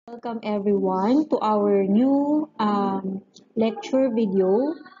welcome everyone to our new lecture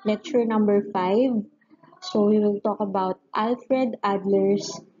video, lecture number 5. So we will talk about Alfred Adler's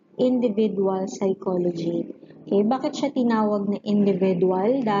individual psychology. Okay, bakit siya tinawag na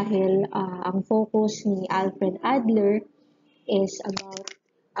individual? Dahil ang focus ni Alfred Adler is about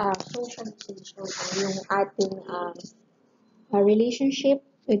socialization, yung ating relationship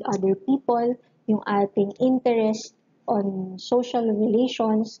with other people, yung ating interest on social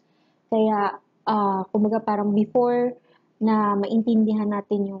relations. Kaya, kumbaga parang before na maintindihan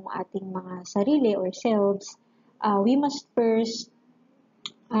natin yung ating mga sarili or selves, we must first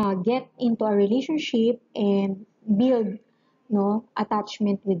get into a relationship and build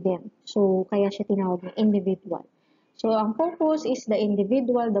attachment with them. So, kaya siya tinawag na individual. So, ang focus is the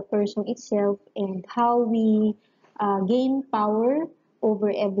individual, the person itself, and how we gain power over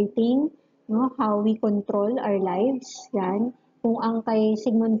everything, how we control our lives. Yan. Kung ang kay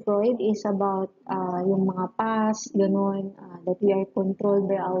Sigmund Freud is about yung mga past, ganun, that we are controlled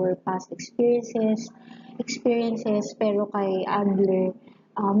by our past experiences, pero kay Adler,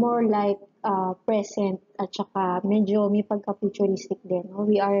 more like present at saka medyo may pagka-futuristic din. No?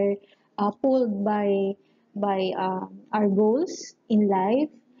 We are pulled by our goals in life,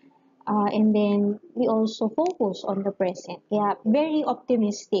 and then we also focus on the present. Kaya very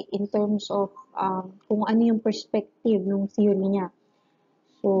optimistic in terms of kung ano yung perspective ng theory niya.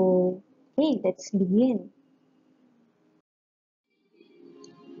 So, okay, let's begin.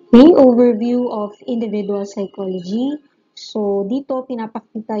 Okay, overview of individual psychology. So, dito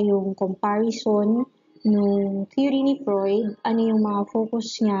pinapakita yung comparison ng theory ni Freud, ano yung mga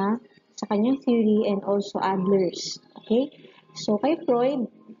focus niya sa kanyang theory and also Adler's. Okay? So, kay Freud,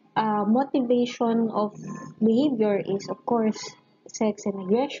 motivation of behavior is of course sex and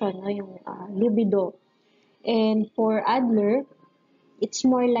aggression, no? Yung libido. And for Adler, it's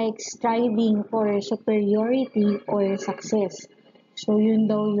more like striving for superiority or success. So, yun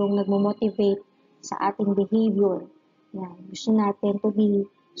daw yung nagmo-motivate sa ating behavior. Yan. Gusto natin to be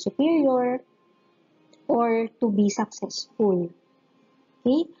superior or to be successful.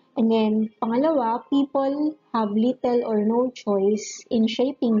 Okay? And then, pangalawa, people have little or no choice in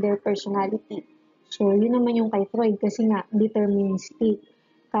shaping their personality. So, yun naman yung kay Freud kasi nga, deterministic,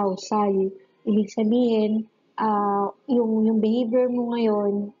 causal. Ibig sabihin, yung behavior mo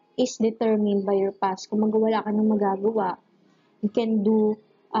ngayon is determined by your past. Kung wala ka nang magagawa, you can do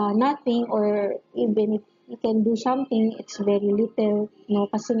nothing, or even if you can do something, it's very little, no?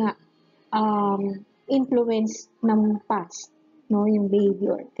 Kasi nga, influence ng past, no? Yung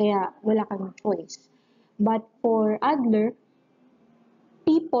behavior. Kaya, wala kang choice. But for Adler,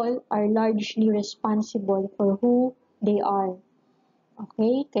 people are largely responsible for who they are.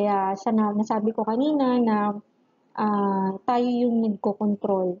 Okay? Kaya, nasabi ko kanina na tayo yung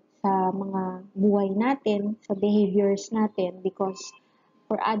nagko-control sa mga buhay natin, sa behaviors natin, because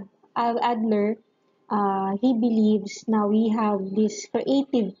for Adler, he believes na we have this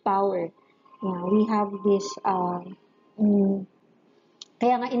creative power. Yeah, we have this,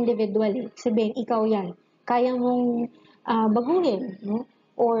 kaya nga individual, sabihin, ikaw yan, kaya mong baguhin, no?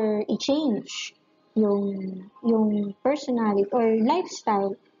 Or i-change yung personality or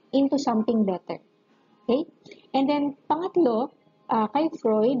lifestyle into something better. Okay? And then, pangatlo, kay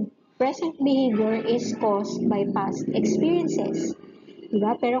Freud, present behavior is caused by past experiences.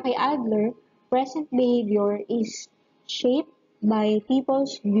 Diba? Pero kay Adler, present behavior is shaped by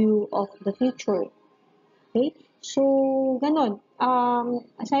people's view of the future. Okay? So, ganun.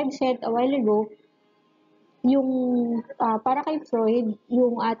 As I've said a while ago, yung para kay Freud,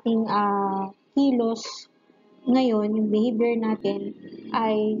 yung ating kilos ngayon, yung behavior natin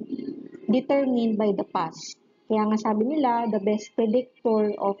ay determined by the past. Kaya nga sabi nila, the best predictor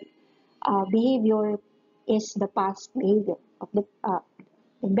of behavior is the past behavior. The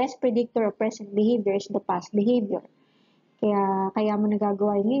best predictor of present behavior is the past behavior. Kaya mo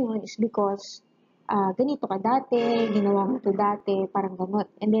nagagawa ngayon is because ganito ka dati, ginawa mo to dati, parang ganun.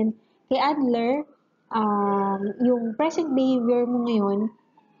 And then, kay Adler, yung present behavior mo ngayon,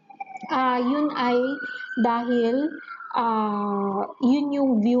 yun ay dahil yun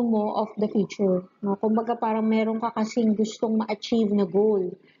yung view mo of the future. No? Kumbaga parang meron ka kasing gustong ma-achieve na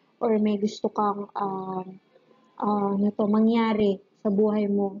goal, or may gusto kang mangyari sa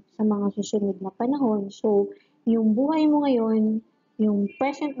buhay mo sa mga susunod na panahon. So, yung buhay mo ngayon, yung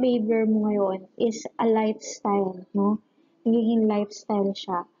present behavior mo ngayon is a lifestyle, no? Nagiging lifestyle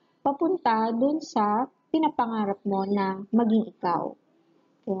siya. Papunta dun sa pinapangarap mo na maging ikaw.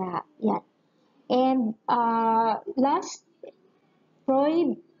 Kaya, yan. And last,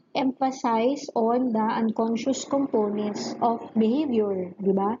 Freud emphasize on the unconscious components of behavior,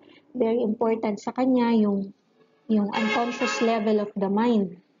 di ba? Very important sa kanya yung unconscious level of the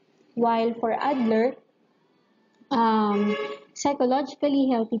mind. While for Adler, psychologically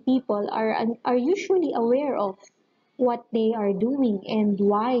healthy people are usually aware of what they are doing and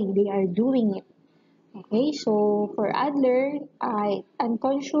why they are doing it. Okay, so for Adler,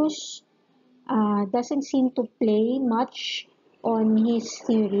 unconscious doesn't seem to play much on his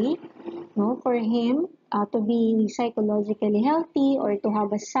theory. No, for him, to be psychologically healthy or to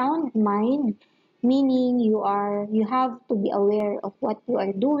have a sound mind, meaning you have to be aware of what you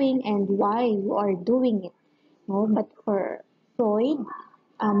are doing and why you are doing it. No, but for Freud,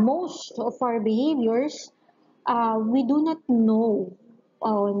 most of our behaviors, we do not know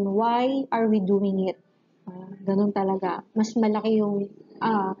on why are we doing it. Ganun talaga. Mas malaki yung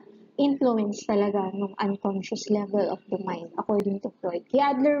influence talaga ng unconscious level of the mind according to Freud. Kay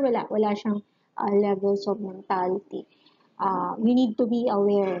Adler, wala siyang levels of mentality. You need to be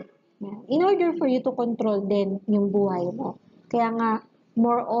aware. In order for you to control din yung buhay mo. Kaya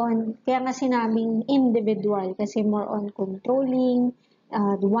nga sinabing individual kasi more on controlling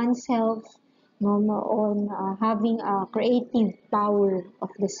oneself, no, more on having a creative power of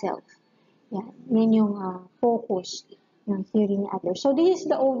the self. Yan yung focus ng theory ni Adler. So, this is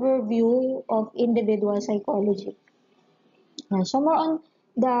the overview of individual psychology. So, more on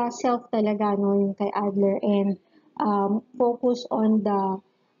the self talaga, no, yung kay Adler, and focus on the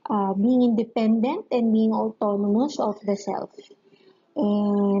being independent and being autonomous of the self.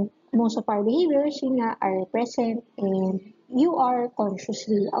 And most of our behaviors, are present and you are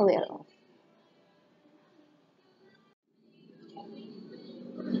consciously aware of.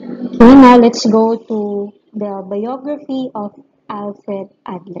 Okay, now let's go to the biography of Alfred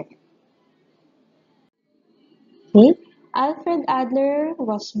Adler. Okay, Alfred Adler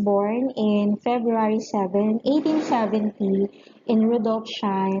was born in February 7, 1870 in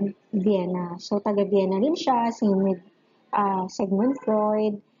Rudolfsheim, Vienna. So, taga-Vienna rin siya, same with Sigmund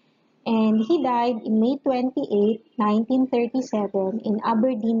Freud. And he died in May 28, 1937 in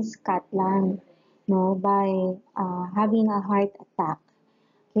Aberdeen, Scotland, no, by having a heart attack.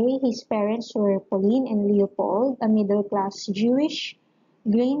 Okay, his parents were Pauline and Leopold, a middle-class Jewish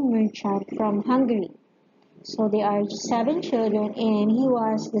grain merchant from Hungary. So they are 7 children and he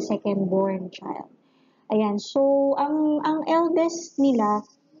was the second-born child. Ayan, so ang eldest nila,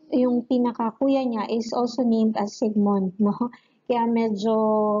 yung pinakakuya niya is also named as Sigmund, no? Kaya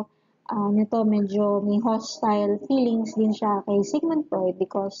medyo may hostile feelings din siya kay Sigmund Freud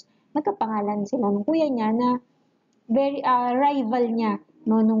because magkapangalan sila ng kuya niya na very rival niya,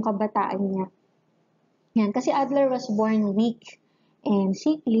 no, nung kabataan niya. Yan, kasi Adler was born weak and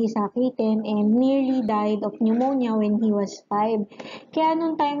sickly, sakitin, and nearly died of pneumonia when he was 5. Kaya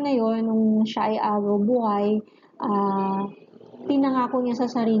nung time na yon, nung siya ay araw buhay, pinangako niya sa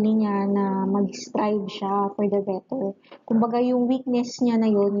sarili niya na mag-strive siya for the better. Kumbaga yung weakness niya na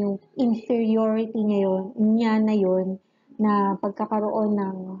yon, yung inferiority niya na yon, na pagkakaroon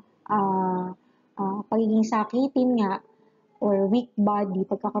ng pagiging sakitin nga, or weak body,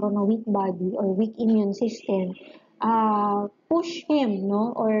 pagkakaroon ng weak body or weak immune system, push him, no,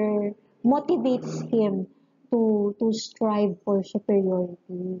 or motivates him to strive for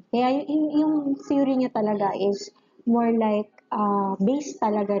superiority. Kaya yung theory niya talaga is more like based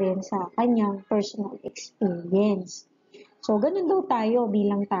talaga rin sa kanyang personal experience. So, ganun daw tayo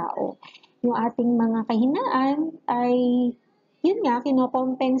bilang tao. Yung ating mga kahinaan ay, yun nga,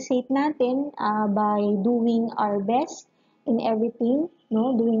 kinocompensate natin by doing our best in everything,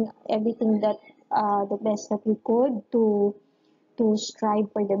 no, doing everything that the best that we could to strive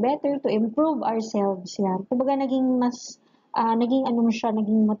for the better, to improve ourselves. Yan. Kumbaga naging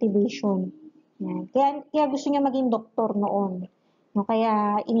motivation. Yan. Kaya gusto niya maging doktor noon. No,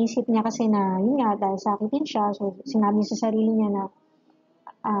 kaya inisip niya kasi na, yun nga, dahil sakitin siya, so sinabi sa sarili niya na,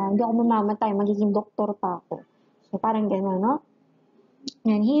 hindi ako mamamatay, magiging doktor pa ako. So parang gano'n, no?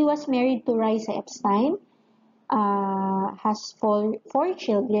 And he was married to Raisa Epstein, has 4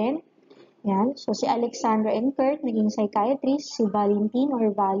 children. Yan. So, si Alexandra and Kurt, naging psychiatrist. Si Valentin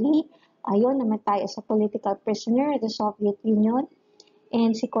or Vali, ayun, namatay as a political prisoner at the Soviet Union.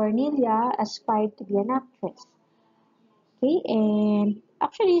 And si Cornelia aspired to be an actress. Okay, and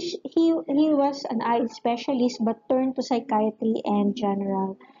actually, he was an eye specialist but turned to psychiatry and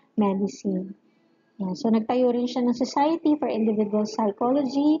general medicine. Yan. So, nagtayo rin siya ng Society for Individual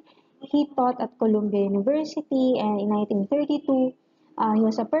Psychology. He taught at Columbia University, and in 1932, he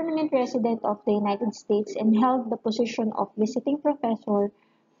was a permanent resident of the United States and held the position of visiting professor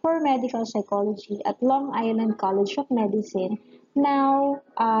for medical psychology at Long Island College of Medicine now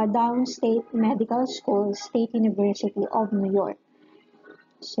Downstate Medical School, State University of New York.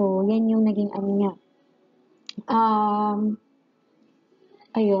 So, yan yung naging ano niya.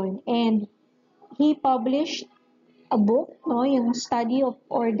 Ayun. And he published a book, no, yung Study of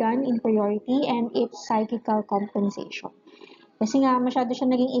Organ Inferiority and its Psychical Compensation. Kasi nga masyado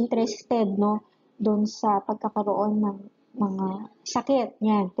siya naging interested, no, doon sa pagkakaroon ng mga sakit.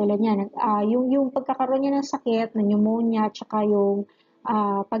 Yan, tulad niyan. Yung pagkakaroon niya ng sakit, ng pneumonia, tsaka yung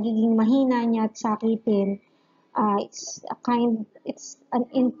pagiging mahina niya at sakitin, it's an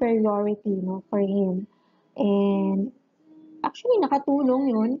inferiority, no, for him. And actually,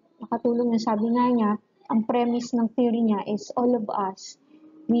 nakatulong yun. Nakatulong yun. Sabi nga niya, ang premise ng theory niya is all of us,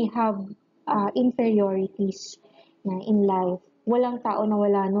 we have inferiorities in life. Walang tao na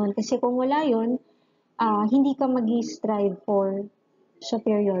wala nun. Kasi kung wala yun, hindi ka mag-strive for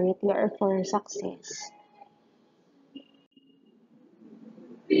superiority or for success.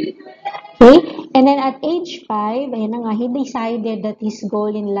 Okay? And then at age 5, ayun na nga, he decided that his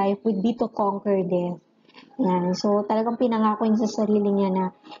goal in life would be to conquer death. Yan. So, talagang pinangako niya sa sarili niya na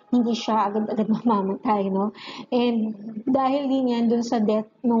hindi siya agad-agad mamamatay, no? And dahil din yan dun sa death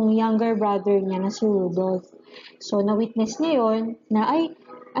nung younger brother niya na si Rudolph. So, na-witness niya yun na ay,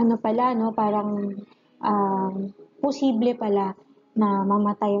 ano pala, no? Parang posible pala na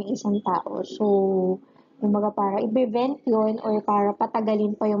mamatay ang isang tao. So, kumbaga para i-prevent yun or para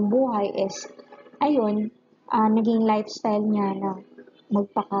patagalin pa yung buhay is, ayun, naging lifestyle niya na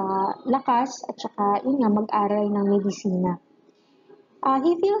magpakalakas at saka yun nga mag-aral ng medisina.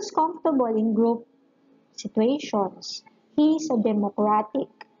 He feels comfortable in group situations. He's a democratic.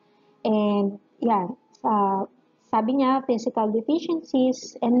 And yan, sabi niya, physical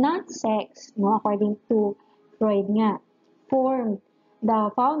deficiencies and not sex, no, according to Freud nga, form the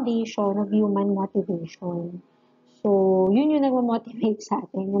foundation of human motivation. So, yun yung nag-motivate sa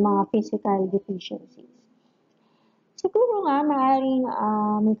atin, yung mga physical deficiencies. Siguro nga, maaaring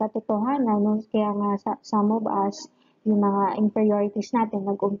may katotohanan, no? Kaya nga some of us, yung mga inferiorities natin,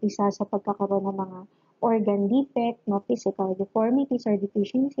 nag-umpisa sa pagkakaroon ng mga organ defect, no? Physical deformities or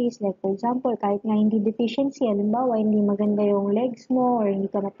deficiencies. Like for example, kahit nga hindi deficiency, halimbawa, hindi maganda yung legs mo, or hindi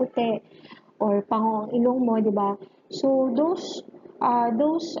ka maputi, or pangong ilong mo, di ba? So, those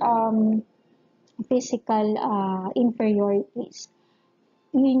physical inferiorities,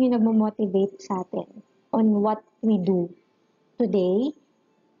 yun yung nagmo-motivate sa atin on what we do today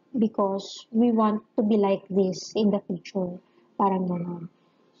because we want to be like this in the future. Parang gano'n.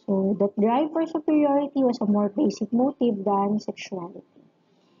 So, that drive for superiority was a more basic motive than sexuality.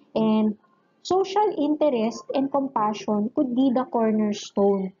 And social interest and compassion could be the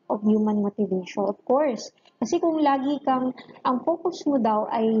cornerstone of human motivation. Of course, kasi kung lagi kang, ang focus mo daw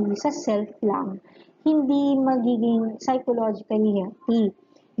ay sa self lang, hindi magiging psychologically healthy.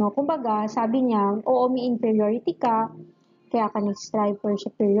 No, kumbaga, sabi niya, oo, may inferiority ka, kaya ka nag-strive for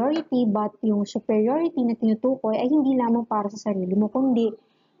superiority, but yung superiority na tinutukoy ay hindi lamang para sa sarili mo, kundi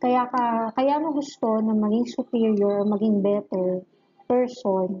kaya mo gusto na maging superior, maging better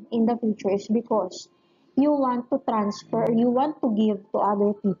person in the future is because you want to transfer, you want to give to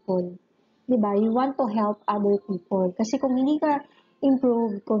other people. Diba? You want to help other people. Kasi kung hindi ka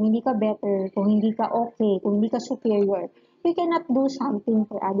improve, kung hindi ka better, kung hindi ka okay, kung hindi ka superior, you cannot do something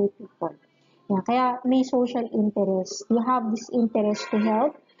for other people. Yeah, kaya may social interest. You have this interest to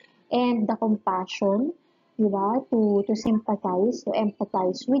help and the compassion, diba? To sympathize, to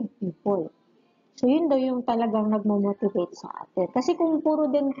empathize with people. So, yun daw yung talagang nagmo-motivate sa atin. Kasi kung puro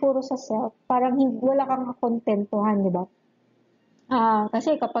sa self, parang wala kang kontentuhan, di ba?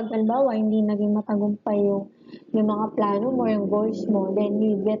 Kasi kapag halimbawa, hindi naging matagumpay yung mga plano mo, yung goals mo, then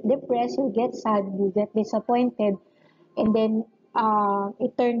you get depressed, you get sad, you get disappointed, and then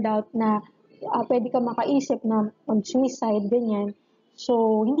it turned out na pwede ka makaisip na mag-suicide, ganyan.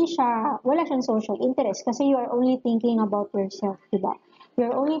 So, wala siyang social interest kasi you are only thinking about yourself, diba?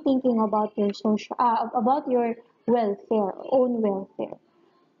 You're only thinking about your about your welfare, own welfare.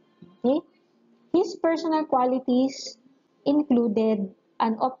 Okay? His personal qualities included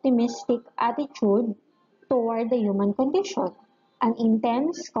an optimistic attitude toward the human condition, an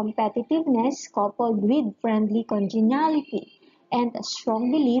intense competitiveness coupled with friendly congeniality, and a strong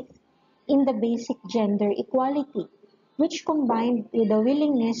belief in the basic gender equality, which combined with a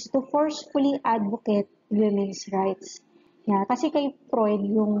willingness to forcefully advocate women's rights. Yeah, kasi kay Freud,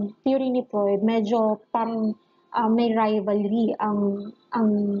 yung theory ni Freud, medyo parang may rivalry ang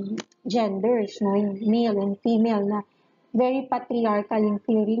genders, no? Yung male and female na very patriarchal yung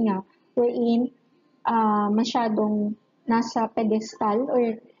theory niya, wherein masyadong nasa pedestal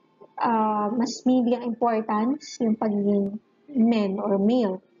or mas bibigyan importance yung pagiging men or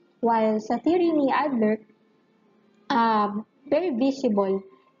male. While sa theory ni Adler, very visible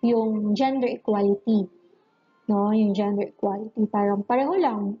yung gender equality, no? Yung gender equality, parang pareho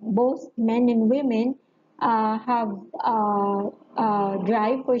lang, both men and women have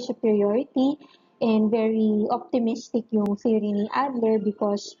drive for superiority, and very optimistic yung theory ni Adler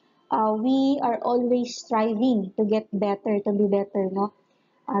because we are always striving to get better, to be better, no?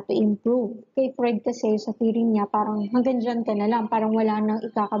 To improve. Kay Freud kasi sa theory niya, parang hanggang dyan ka na lang, parang wala nang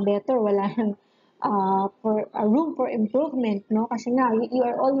ikaka-better, wala nang for room for improvement, no? Kasi nga, you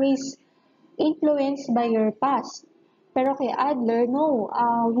are always influenced by your past. Pero kay Adler, no,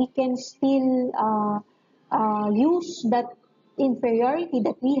 we can still use that inferiority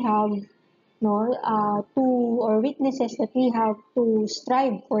that we have, no, to, or weaknesses that we have, to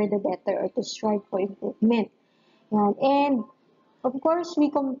strive for the better or to strive for improvement. Yan. And of course, we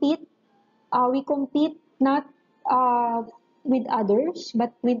compete not with others,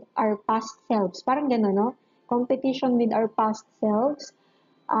 but with our past selves. Parang gano'n, no? Competition with our past selves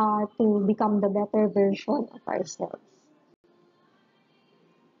to become the better version of ourselves.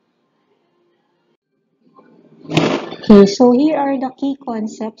 Okay, so here are the key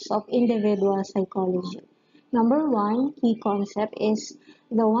concepts of individual psychology. Number one key concept is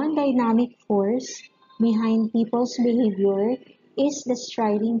the one dynamic force behind people's behavior is the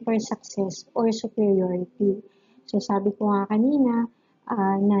striving for success or superiority. So sabi ko nga kanina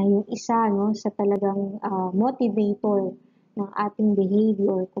na yung isa, no, sa talagang motivator ng ating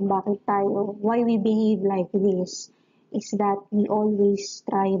behavior, kung bakit tayo, why we behave like this, is that we always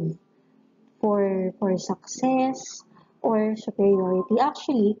strive for success or superiority.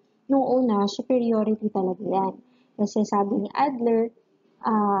 Actually, nung una, superiority talaga yan. Kasi sabi ni Adler,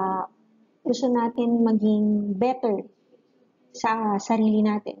 gusto natin maging better sa sarili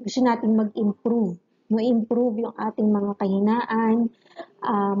natin. Gusto natin mag-improve. Ma-improve yung ating mga kahinaan,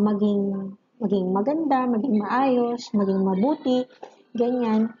 maging maganda, maging maayos, maging mabuti,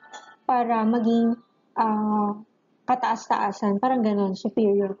 ganyan, para maging kataas-taasan, parang ganon,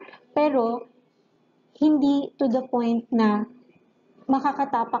 superior. Pero, hindi to the point na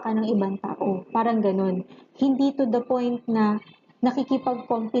makakatapa ka ng ibang tao. Parang ganun. Hindi to the point na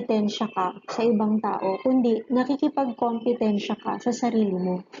nakikipagkompetensya ka sa ibang tao, kundi nakikipagkompetensya ka sa sarili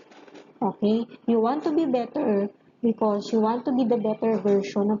mo. Okay? You want to be better because you want to be the better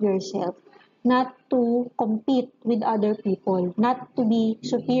version of yourself, not to compete with other people, not to be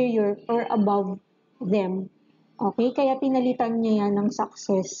superior or above them. Okay? Kaya pinalitan niya yan ng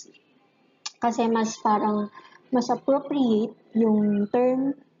success. Kasi mas appropriate yung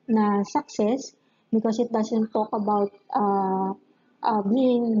term na success because it doesn't talk about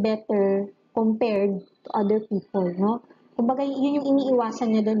being better compared to other people, no? Kumbaga, yun yung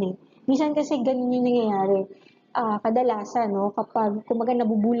iniiwasan niya doon eh. Minsan kasi ganun yung nangyayari. Kadalasan, no, kapag kumbaga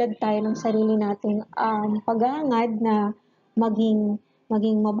nabubulag tayo ng sarili nating paghahangad na maging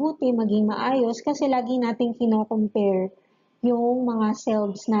mabuti, maging maayos kasi lagi nating kino-compare yung mga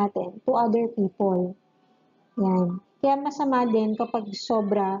selves natin to other people. Yan. Kaya masama din kapag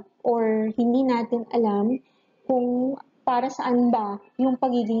sobra or hindi natin alam kung para saan ba yung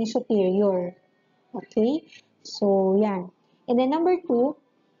pagiging superior. Okay? So, yan. And then number two,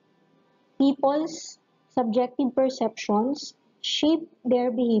 people's subjective perceptions shape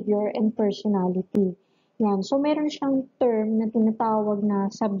their behavior and personality. Yan. So, meron siyang term na tinatawag na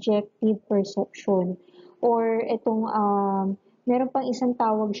subjective perception. Or itong, meron pang isang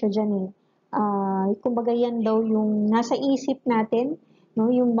tawag siya dyan eh. Kumbaga yan daw yung nasa isip natin, no?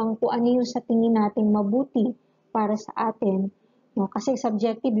 Yung bang kung ano yung sa tingin natin mabuti para sa atin. No? Kasi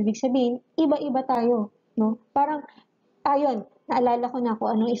subjective, ibig sabihin, iba-iba tayo. No? Parang, ayun, naalala ko na kung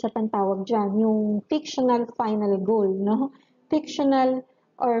anong isa pang tawag dyan, yung fictional final goal. No? Fictional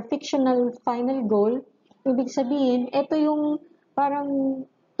final goal, ibig sabihin, ito yung parang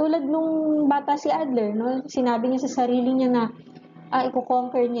tulad nung bata si Adler, no? Sinabi niya sa sarili niya na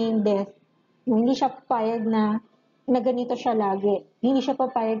i-conquer niya yung death. No, hindi siya papayag na ganito siya lagi. Hindi siya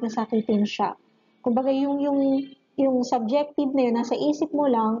papayag na sakitin siya. Kumbaga yung subjective na yun, nasa isip mo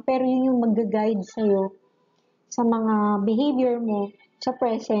lang, pero yun yung mag-guide sa'yo sa mga behavior mo sa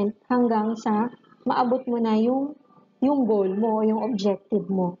present hanggang sa maabot mo na yung goal mo o yung objective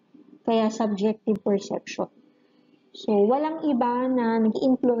mo. Kaya subjective perception. So, walang iba na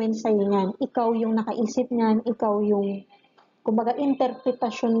nag-influence sa'yo niyan. Ikaw yung nakaisip niyan, ikaw yung, kumbaga,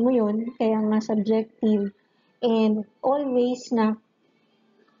 interpretasyon mo yun, kaya nga subjective, and always na,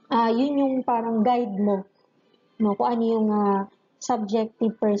 yun yung parang guide mo, no? Kung ano yung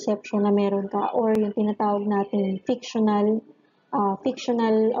subjective perception na meron ka, or yung tinatawag natin fictional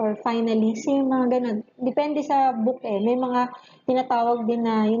fictional or finalism, mga ganun. Depende sa book eh. May mga tinatawag din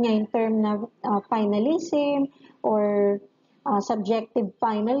na, yun nga, yung term na finalism or subjective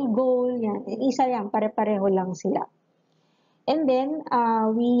final goal. Yan. Isa yan, pare-pareho lang sila. And then,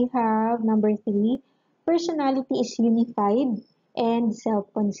 we have number 3, personality is unified and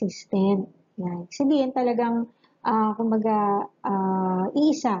self-consistent. Yan. Sabihin talagang, kumbaga,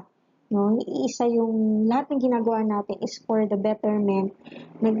 iisa. No? Iisa yung lahat ng ginagawa natin is for the betterment.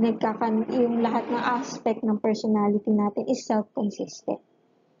 Yung lahat ng aspect ng personality natin is self-consistent.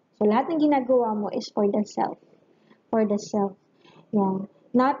 So, lahat ng ginagawa mo is for the self. For the self. Yan.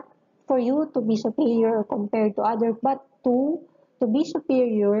 Not for you to be superior compared to others, but to be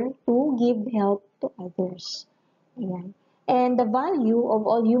superior to give help to others. Ayan. And the value of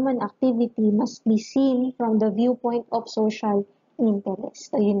all human activity must be seen from the viewpoint of social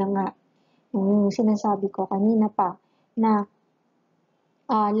interest. So, yun na nga. Yung sinasabi ko kanina pa na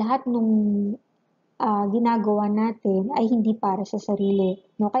lahat ng ginagawa natin ay hindi para sa sarili.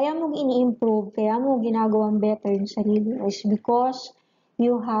 No? Kaya mo ini-improve, kaya mo ginagawang better yung sarili is because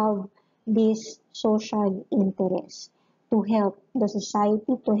you have this social interest to help the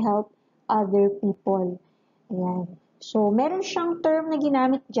society, to help other people. Ayan. So, meron siyang term na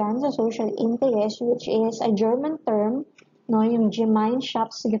ginamit dyan sa social interest, which is a German term, no, yung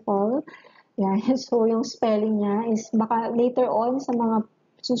Gemeinschaftsgefühl. Ayan. So, yung spelling niya is baka later on sa mga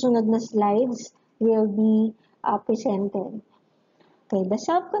susunod na slides will be presented. Okay, the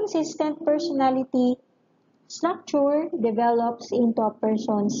self-consistent personality structure develops into a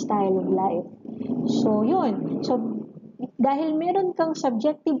person's style of life. So, yun. So, dahil meron kang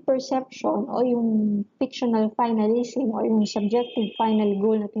subjective perception o yung fictional finalism o yung subjective final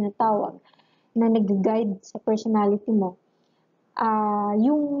goal na tinatawag na nag-guide sa personality mo,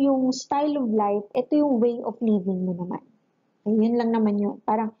 yung style of life, ito yung way of living mo naman. Yun lang naman yun.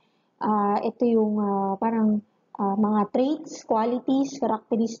 Parang, ito yung mga traits, qualities,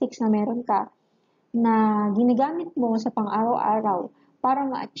 characteristics na meron ka na ginagamit mo sa pang-araw-araw para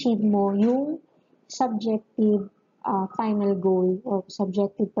ma-achieve mo yung subjective final goal or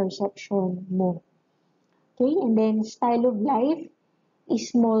subjective perception mo. Okay? And then, style of life is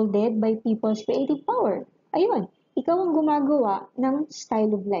molded by people's creative power. Ayun, ikaw ang gumagawa ng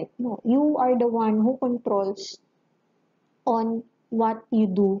style of life mo. You are the one who controls on what you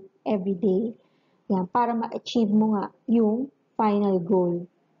do every day. Yan, para ma-achieve mo nga yung final goal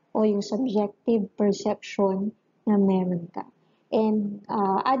o yung subjective perception na meron ka. And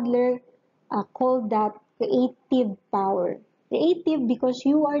Adler called that creative power. Creative because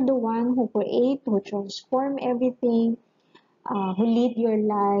you are the one who create, who transform everything, who lead your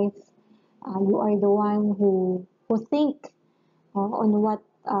life. You are the one who think on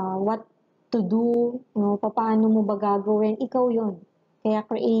what to do, paano mo ba gagawin, ikaw yon. Kaya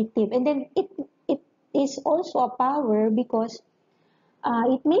creative. And then it is also a power because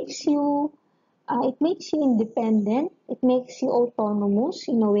it makes you independent, it makes you autonomous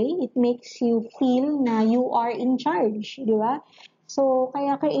in a way, it makes you feel na you are in charge, di ba? So,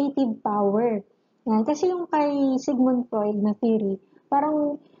 kaya creative power. Yan. Kasi yung kay Sigmund Freud na theory,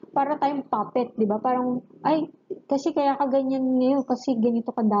 para tayong puppet, di ba? Parang, ay, kasi kaya ka ganyan ngayon, kasi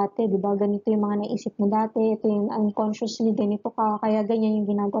ganito ka dati, di ba? Ganito yung mga naisip mo dati, ito yung unconsciously, ganito ka, kaya ganyan yung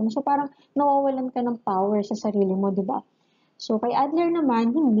ginagawa mo. So, parang nawawalan ka ng power sa sarili mo, di ba? So, kay Adler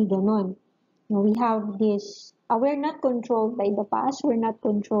naman, hindi ganon. We have this, we're not controlled by the past, we're not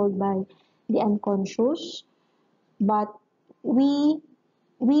controlled by the unconscious, but we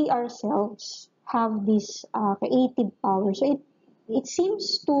ourselves have this creative power. So, it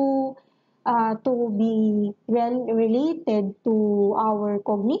seems to be related to our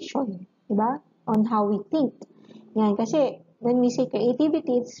cognition, diba? On how we think. Yan, kasi when we say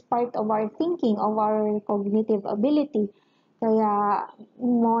creativity, it's part of our thinking, of our cognitive ability. Kaya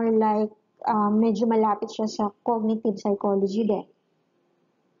more like medyo malapit siya sa cognitive psychology din.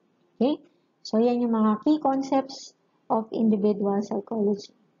 Okay? So, yan yung mga key concepts of individual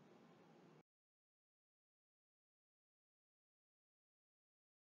psychology.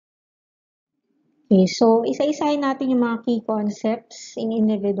 Okay, so isa-isahin natin yung mga key concepts in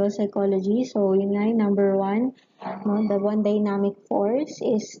individual psychology. So, yun nga, number 1, the one dynamic force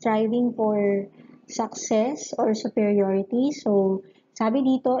is striving for success or superiority. So, sabi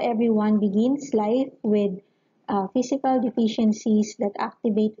dito, everyone begins life with physical deficiencies that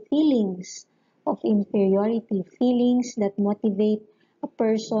activate feelings of inferiority, feelings that motivate a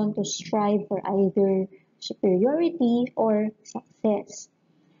person to strive for either superiority or success.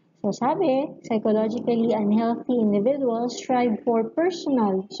 So sabi, psychologically unhealthy individuals strive for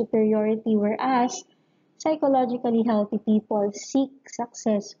personal superiority whereas psychologically healthy people seek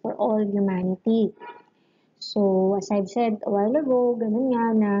success for all humanity. So, as I've said a while ago, ganun nga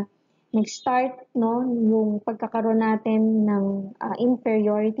na nag-start no, yung pagkakaroon natin ng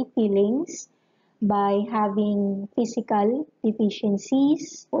inferiority feelings by having physical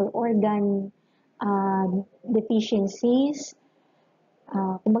deficiencies or organ deficiencies.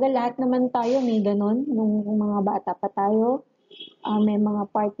 Kumbaga lahat naman tayo may ganon nung mga bata pa tayo. May mga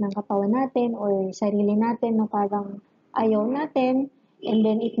part ng katawan natin or sarili natin na parang ayaw natin, and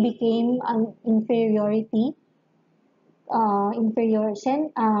then it became an inferiority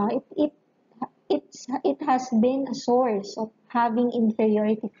it has been a source of having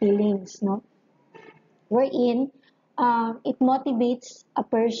inferiority feelings, no? Wherein it motivates a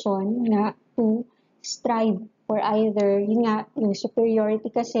person na to strive for either, yun nga, yung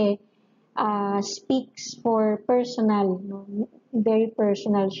superiority kasi speaks for personal, no? Very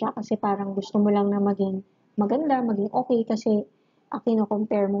personal siya kasi parang gusto mo lang na maging maganda, maging okay kasi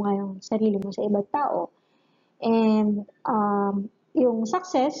kino-compare mo nga yung sarili mo sa ibang tao. And yung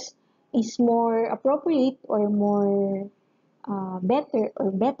success is more appropriate or more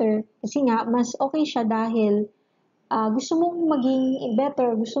better kasi nga mas okay siya dahil gusto mong maging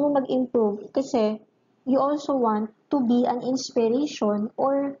better, gusto mong mag-improve kasi you also want to be an inspiration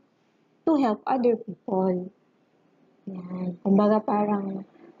or to help other people. Yan. Kumbaga parang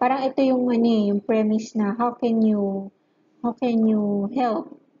ito yung yung premise na how can you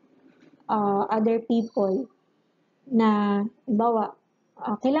help other people na bawa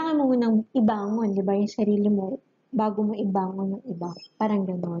kailangan mo munang ibangon, di ba, yung sarili mo bago mo ibangon ng iba. Parang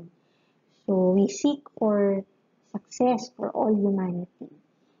ganon. So, we seek for success for all humanity.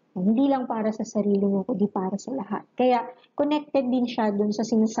 Hindi lang para sa sarili mo, kundi para sa lahat. Kaya, connected din siya dun sa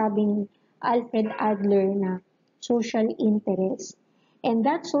sinasabing Alfred Adler na social interest. And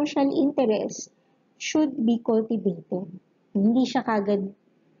that social interest should be cultivated. Hindi siya kagad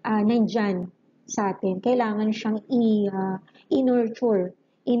nandyan sa atin. Kailangan siyang i-nurture.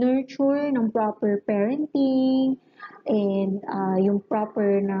 I-nurture ng proper parenting and yung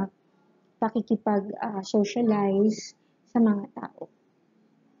proper na pakikipag-socialize sa mga tao.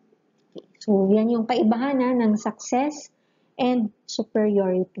 Okay. So, yan yung kaibahan ng success and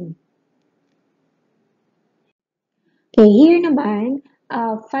superiority. Okay, here naman,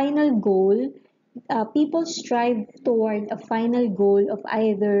 final goal, people strive toward a final goal of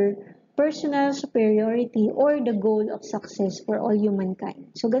either personal superiority or the goal of success for all humankind.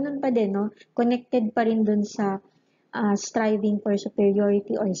 So, ganun pa din, no? Connected pa rin dun sa striving for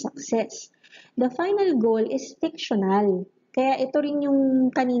superiority or success. The final goal is fictional. Kaya ito rin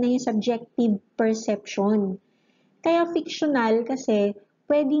yung kanina yung subjective perception. Kaya fictional kasi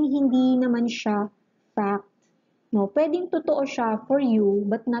pwedeng hindi naman siya fact. No, pwedeng totoo siya for you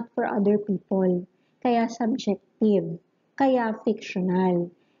but not for other people. Kaya subjective. Kaya fictional.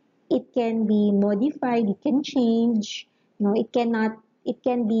 It can be modified, it can change. No, it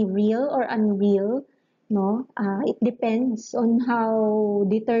can be real or unreal. No, it depends on how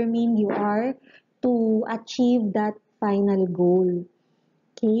determined you are to achieve that final goal.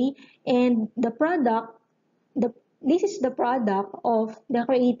 Okay, and this is the product of the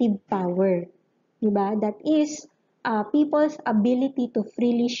creative power, diba? That is people's ability to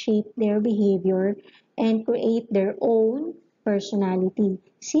freely shape their behavior and create their own personality.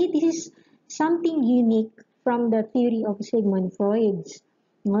 See, this is something unique from the theory of Sigmund Freud's.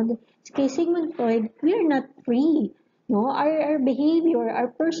 No? Kay Sigmund Freud, we are not free. No? Our behavior,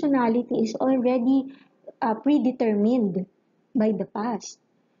 our personality is already predetermined by the past.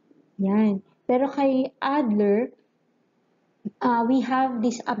 Yan. Pero kay Adler, we have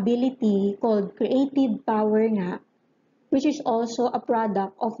this ability called creative power nga, which is also a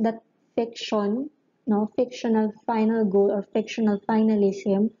product of that fiction, no, fictional final goal or fictional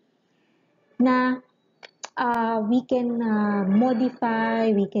finalism, na we can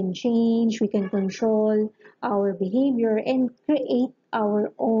modify, we can change, we can control our behavior and create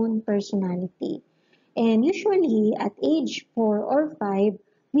our own personality. And usually, at age 4 or 5,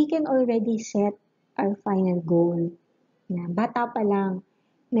 we can already set our final goal. Yan, bata pa lang,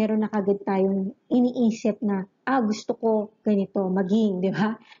 meron na kagad tayong iniisip na, gusto ko ganito, maging, di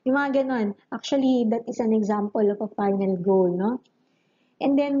ba? Yung mga ganon. Actually, that is an example of a final goal, no?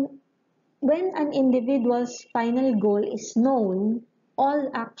 And then, when an individual's final goal is known, all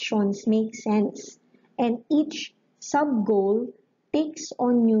actions make sense, and each sub-goal takes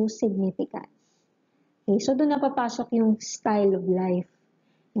on new significance. Okay, so doon napapasok yung style of life.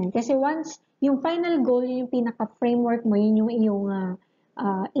 Yan. Kasi once, yung final goal, yun yung pinaka-framework mo, yun yung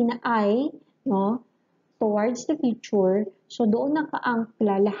ina-eye, no, towards the future. So, doon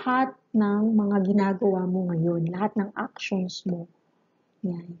nakaangkla lahat ng mga ginagawa mo ngayon, lahat ng actions mo.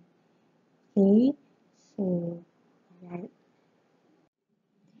 Yan. Okay? So, right.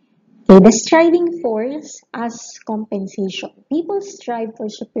 Okay, the striving force as compensation. People strive for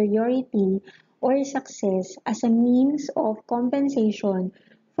superiority or success as a means of compensation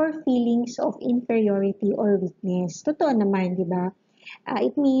for feelings of inferiority or weakness. Totoo naman, di ba?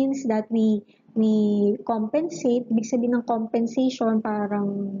 It means that we compensate, ibig sabihin ng compensation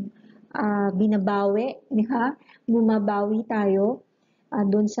parang binabawi, di ba? Bumabawi tayo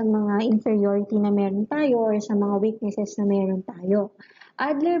doon sa mga inferiority na meron tayo or sa mga weaknesses na meron tayo.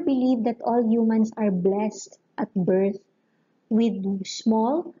 Adler believed that all humans are blessed at birth with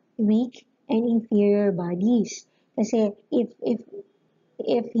small, weak, and inferior bodies. Kasi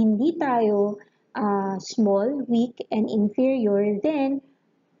if hindi tayo small, weak, and inferior, then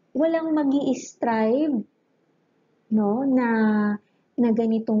walang magi-strive no, na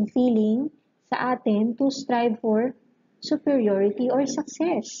ganitong feeling sa atin to strive for superiority or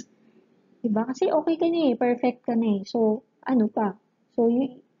success. Diba? Kasi okay ka na eh, perfect ka na eh. So, ano pa? So,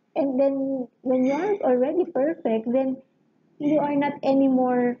 and then, when you are already perfect, then you are not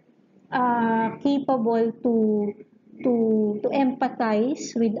anymore capable to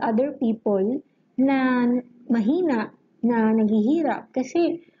empathize with other people na mahina, na naghihirap.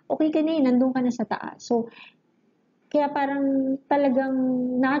 Kasi, okay ka na eh, nandun ka na sa taas. So, kaya parang talagang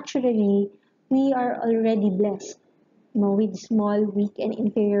naturally, we are already blessed with small, weak, and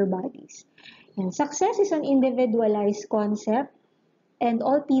inferior bodies. And success is an individualized concept and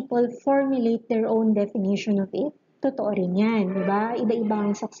all people formulate their own definition of it. Totoo rin yan, di ba? Iba-iba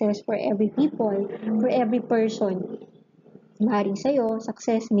ang success for every people, for every person. Maaaring sa'yo,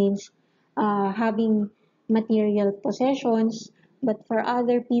 success means having material possessions, but for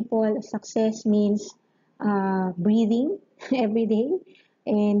other people, success means breathing every day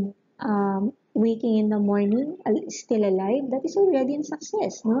and waking in the morning still alive. That is already a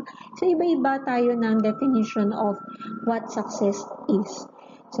success, no? So, iba-iba tayo ng definition of what success is.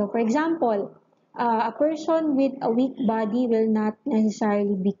 So, for example, a person with a weak body will not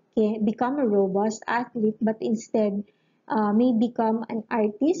necessarily become a robust athlete, but instead may become an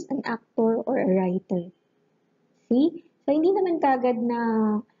artist, an actor, or a writer. See? So, hindi naman kagad na,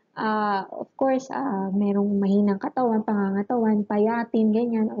 of course, merong mahinang katawan, pangangatawan, payatin,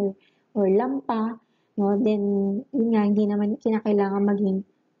 ganyan, or lampa, no? Then, yun nga, hindi naman kinakailangan maging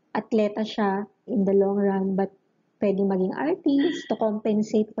atleta siya in the long run, but pwede maging artist to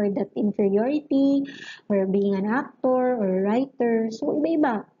compensate for that inferiority, or being an actor, or writer. So,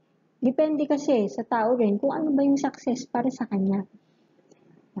 iba-iba. Depende kasi sa tao rin kung ano ba yung success para sa kanya.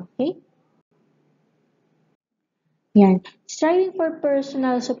 Okay? Yan. Striving for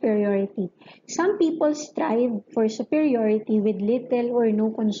personal superiority. Some people strive for superiority with little or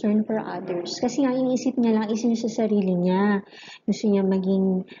no concern for others. Kasi nga, iniisip niya lang is yung sa sarili niya. Gusto niya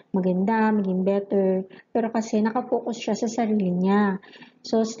maging maganda, maging better. Pero kasi nakafocus siya sa sarili niya.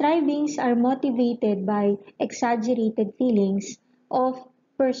 So, strivings are motivated by exaggerated feelings of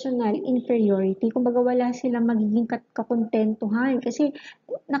personal inferiority. Kumbaga, wala silang magiging kakontentuhan kasi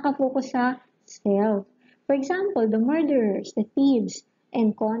nakafocus sa self. For example, the murderers, the thieves,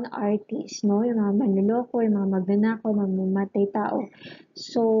 and con artists, no? Yung mga manloloko, yung mga magnanakaw, mamamatay tao.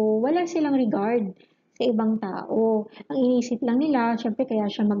 So, wala silang regard sa ibang tao. Ang iniisip lang nila, syempre kaya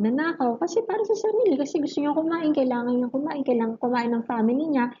siya magnanakaw kasi para sa sarili, kasi gusto niya kumain, kailangan kumain ng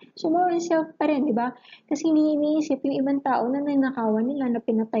family niya. So, more on self pa rin, di ba? Kasi hindi iniisip yung ibang tao na nanakawan nila, na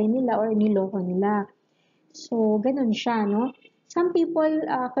pinatay nila, or niloko nila. So, ganun siya, no? Some people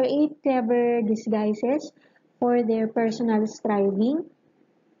create clever disguises for their personal striving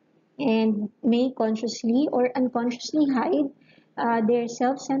and may consciously or unconsciously hide their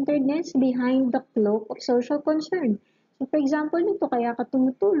self-centeredness behind the cloak of social concern. So, for example, nito kaya ka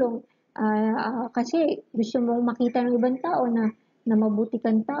tumutulong kasi gusto mong makita ng ibang tao na mabuti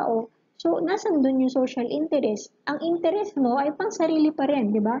kang tao. So, nasan dun yung social interest? Ang interest mo ay pang sarili pa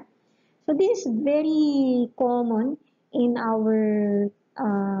rin, di ba? So this is very common in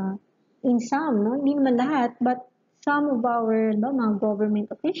in some, no? Hindi naman lahat, but some of our mga government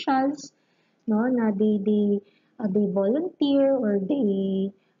officials, no, na they volunteer or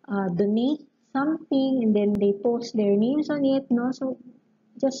they donate something and then they post their names on it, no? So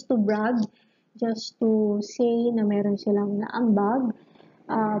just to brag, just to say na meron silang naambag,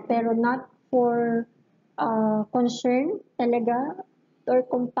 pero not for concern talaga or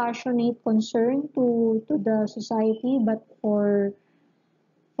compassionate concern to the society, but for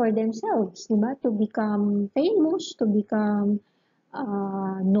themselves, diba? To become famous, to become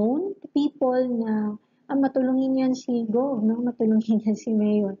known to people na matulungin yan si Gov, no? Matulungin yan si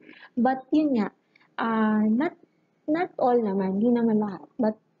Mayor. But yun nga, not all naman, hindi naman lahat,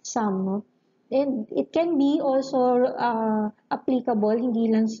 but some, no? And it can be also applicable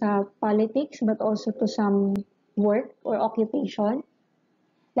hindi lang sa politics but also to some work or occupation.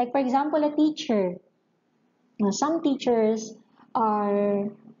 Like for example, a teacher. Some teachers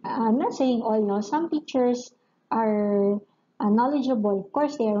are, I'm not saying all, no, some teachers are knowledgeable. Of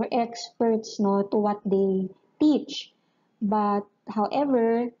course, they are experts, no, to what they teach. But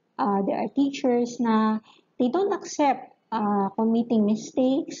however, there are teachers na they don't accept committing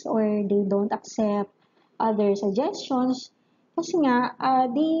mistakes or they don't accept other suggestions kasi nga,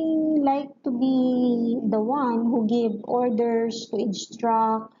 they like to be the one who give orders to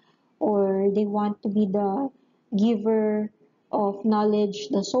instruct or they want to be the giver of knowledge,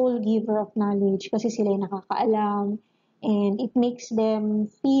 the sole giver of knowledge kasi sila yung nakakaalam and it makes them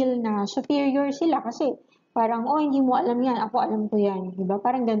feel na superior sila kasi parang, oh, hindi mo alam yan, ako alam ko yan, di ba?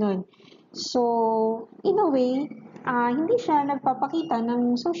 Parang ganun. So, in a way, hindi siya nagpapakita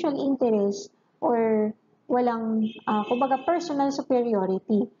ng social interest or walang, kumbaga personal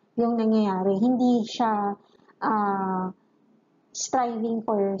superiority yung nangyayari. Hindi siya striving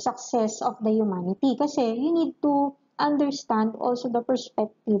for success of the humanity. Kasi you need to understand also the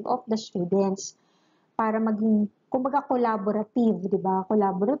perspective of the students para maging, kumbaga, collaborative, di ba?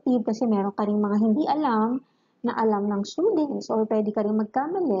 Collaborative kasi meron ka rin mga hindi alam na alam ng students or pwede ka rin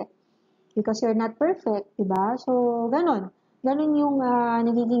magkamali because you're not perfect, di ba? So, ganun. Ganun yung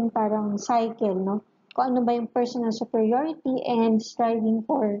nagiging parang cycle, no? Kung ano ba yung personal superiority and striving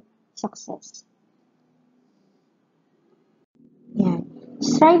for success. Yan.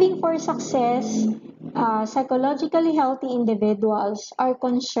 Striving for success, psychologically healthy individuals are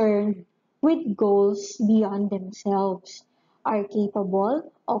concerned with goals beyond themselves, are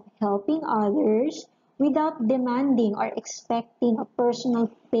capable of helping others without demanding or expecting a personal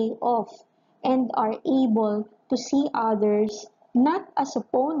payoff, and are able to see others not as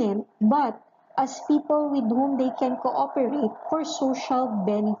opponent but as people with whom they can cooperate for social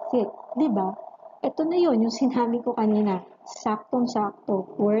benefit. Diba? Ito na yun, yung sinabi ko kanina,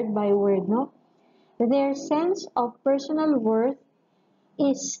 saktong-sakto, word by word, no? Their sense of personal worth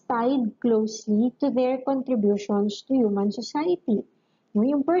is tied closely to their contributions to human society.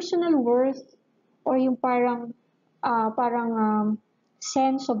 Yung personal worth or yung parang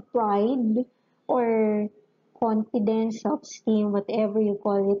sense of pride or confidence, self-esteem, whatever you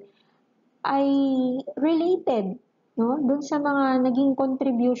call it, ay related, no? Dun sa mga naging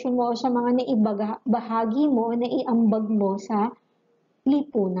contribution mo o sa mga naibahagi mo, naiambag mo sa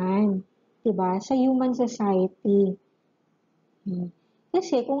lipunan, 'di ba? Sa human society.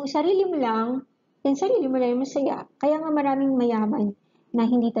 Kasi kung sarili mo lang, yung sarili mo lang yung masaya. Kaya nga maraming mayaman na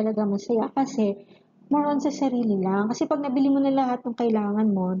hindi talaga masaya kasi more on sa sarili lang. Kasi pag nabili mo na lahat ng kailangan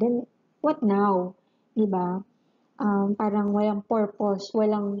mo, then what now? 'Di ba? Parang walang purpose,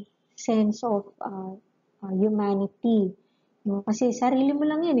 walang sense of humanity. No? Kasi sarili mo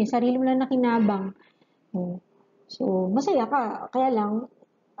lang yan eh, sarili mo lang nakinabang. No? So, masaya ka. Kaya lang,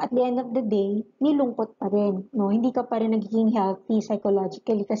 at the end of the day, nilungkot pa rin. No? Hindi ka pa rin nagiging healthy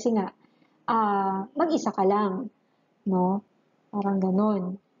psychologically kasi nga, mag-isa ka lang. No? Parang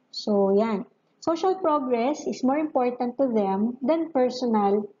ganon. So, yan. Social progress is more important to them than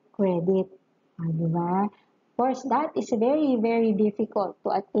personal credit. Diba? Of course, that is very, very difficult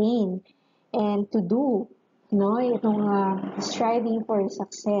to attain and to do, no? Itong striving for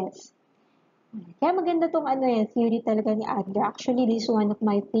success. Kaya maganda tong theory talaga ni Adler. Actually, this is one of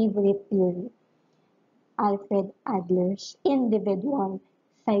my favorite theory. Alfred Adler's individual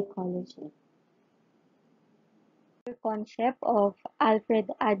psychology. The concept of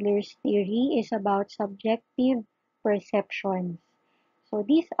Alfred Adler's theory is about subjective perceptions. So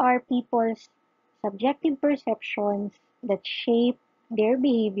these are people's subjective perceptions that shape their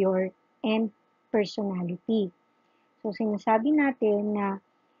behavior and personality. So sinasabi natin na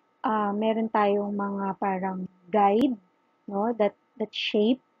meron tayong mga parang guide, no, that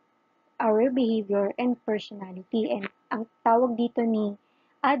shape our behavior and personality. And ang tawag dito ni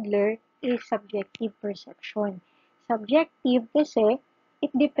Adler is subjective perception. Subjective kasi it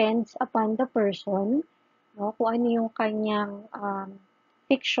depends upon the person, no, kung ano yung kanyang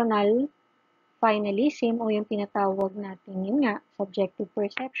fictional finalism o yung tinatawag natin yun nga, subjective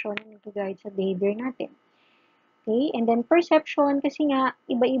perception na nag-guide sa behavior natin. Okay? And then perception kasi nga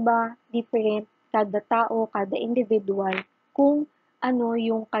iba-iba, different, kada tao, kada individual, kung ano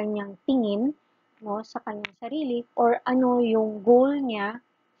yung kanyang tingin, no, sa kanyang sarili or ano yung goal niya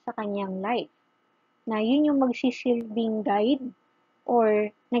sa kanyang life. Na yun yung magsisilbing guide or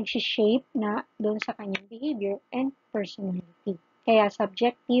nag-shape na doon sa kanyang behavior and personality. Kaya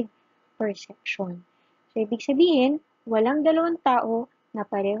subjective perception. So, ibig sabihin, walang dalawang tao na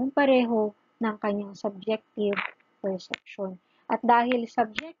parehong-pareho ng kanyang subjective perception. At dahil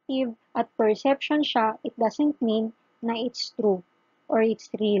subjective at perception siya, it doesn't mean na it's true or it's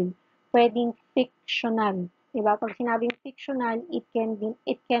real. Pwedeng fictional. Diba? Pag sinabing fictional, it can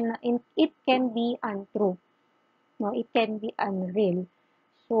be untrue. No, it can be unreal.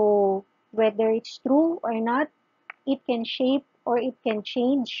 So, whether it's true or not, it can shape or it can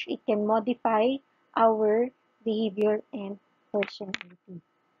change, it can modify our behavior and personality.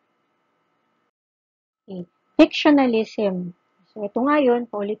 Okay. Fictionalism. So, ito ngayon,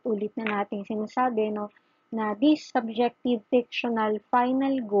 paulit-ulit na natin sinasabi, no, na this subjective fictional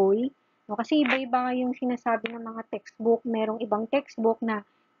final goal, no, kasi iba-iba yung sinasabi ng mga textbook. Merong ibang textbook na,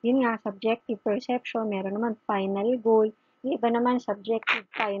 yun nga, subjective perception, meron naman final goal, yung iba naman subjective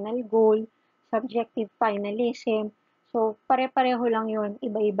final goal, subjective finalism. So, pare-pareho lang yun,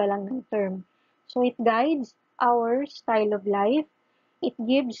 iba-iba lang ng term. So, it guides our style of life. It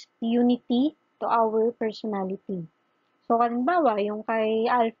gives unity to our personality. So, halimbawa, yung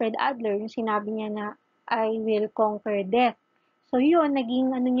kay Alfred Adler, yung sinabi niya na, I will conquer death. So, yun,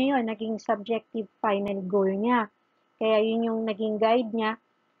 naging subjective final goal niya. Kaya yun yung naging guide niya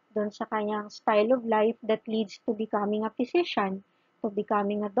doon sa kanyang style of life that leads to becoming a physician, to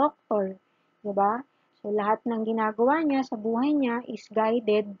becoming a doctor. Diba? So, lahat ng ginagawa niya sa buhay niya is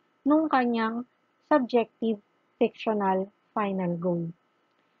guided nung kanyang subjective fictional final goal.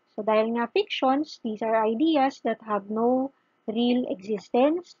 So, dahil nga fictions, these are ideas that have no real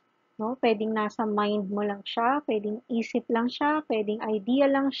existence, no? Pwedeng nasa mind mo lang siya, pwedeng isip lang siya, pwedeng idea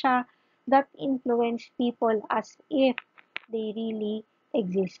lang siya that influence people as if they really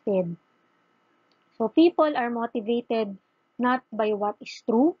existed. So, people are motivated not by what is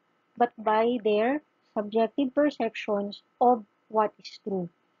true, but by their subjective perceptions of what is true.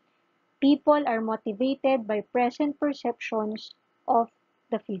 People are motivated by present perceptions of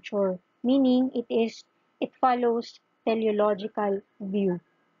the future, meaning it follows teleological view.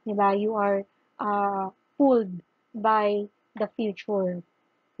 Diba? You are pulled by the future.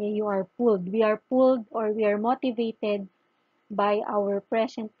 Okay? You are pulled. We are pulled or we are motivated by our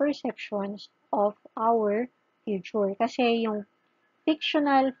present perceptions of our future. Kasi yung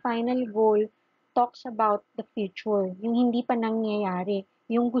fictional final goal talks about the future, yung hindi pa nangyayari,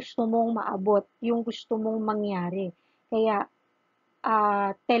 yung gusto mong maabot, yung gusto mong mangyari. Kaya,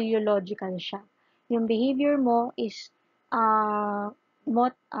 teleological siya. Yung behavior mo is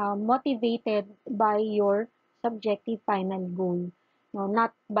motivated by your subjective final goal, no,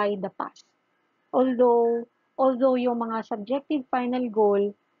 not by the past. Although yung mga subjective final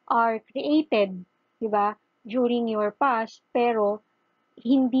goal are created, di ba, during your past, pero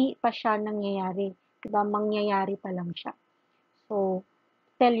hindi pa siya nangyayari. Diba? Mangyayari pa lang siya. So,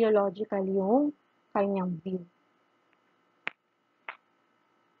 teleological yung kanyang view.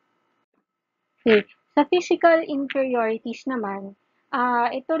 Okay. Sa physical inferiorities naman,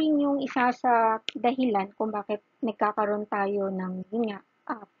 ito rin yung isa sa dahilan kung bakit nagkakaroon tayo ng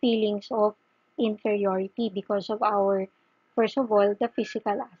feelings of inferiority because of first of all, the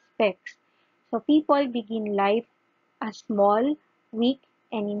physical aspects. So, people begin life as small, weak,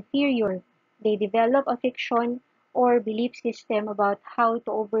 and inferior. They develop a fiction or belief system about how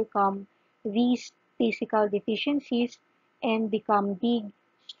to overcome these physical deficiencies and become big,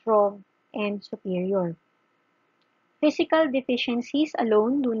 strong, and superior. Physical deficiencies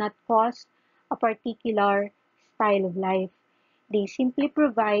alone do not cause a particular style of life. They simply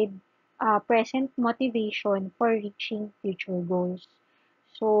provide present motivation for reaching future goals.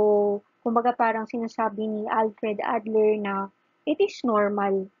 So, kumbaga parang sinasabi ni Alfred Adler na it is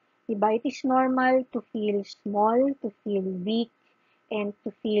normal, diba? It is normal to feel small, to feel weak, and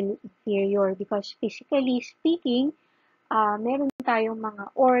to feel inferior because physically speaking, meron tayong mga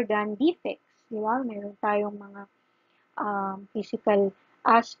organ defects, diba? Meron tayong mga physical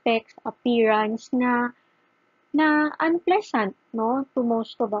aspects, appearance na unpleasant, no, to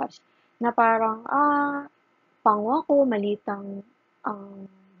most of us. Na parang, pango ako, maliit ang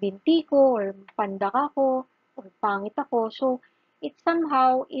binti ko, or pandak ako, or pangit ako. So, it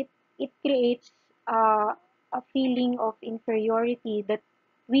somehow, it creates a feeling of inferiority that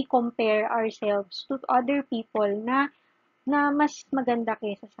we compare ourselves to other people na mas maganda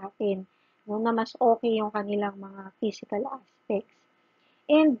kaysa sa atin, no, na mas okay yung kanilang mga physical aspects.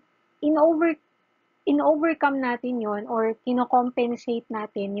 And in-overcome natin yon or kino-compensate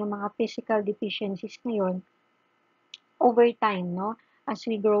natin yung mga physical deficiencies na yon over time, no, as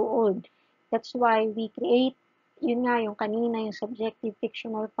we grow old. That's why we create yun nga, yung kanina, yung subjective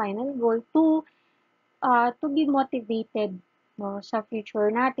fictional final goal to be motivated, no, sa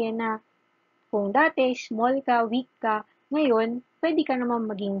future natin na kung dati small ka, weak ka, ngayon, pwede ka naman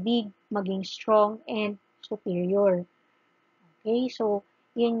maging big, maging strong, and superior. Okay, so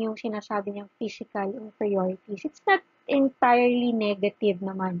yan yung sinasabi niyang physical inferiorities. It's not entirely negative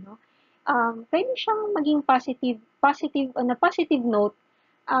naman, no? Pwede siyang maging on a positive note,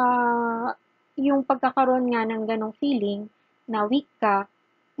 uh, yung pagkakaroon nga ng ganong feeling na weak ka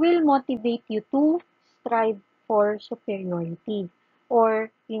will motivate you to strive for superiority.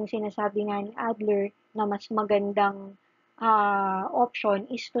 Or yung sinasabi nga ni Adler na mas magandang option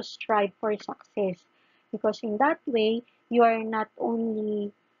is to strive for success. Because in that way, you are not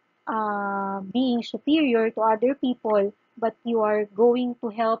only being superior to other people, but you are going to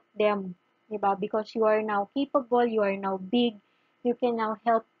help them, diba? Because you are now capable, you are now big, you can now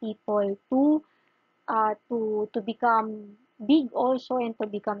help people to become big also and to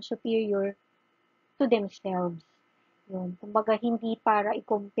become superior to themselves. Yun. Kumbaga, hindi para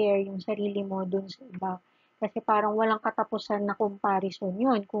i-compare yung sarili mo dun sa iba. Kasi parang walang katapusan na comparison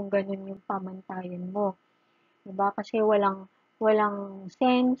yun kung ganun yung pamantayan mo. Diba? Kasi walang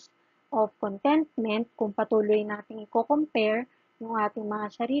sense of contentment kung patuloy natin i-compare yung ating mga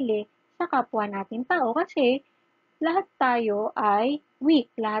sarili sa kapwa natin tao. Kasi lahat tayo ay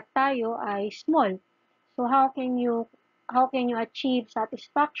weak, lahat tayo ay small. So how can you achieve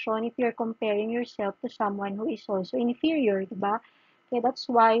satisfaction if you're comparing yourself to someone who is also inferior, diba? Okay, that's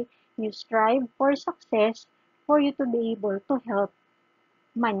why you strive for success for you to be able to help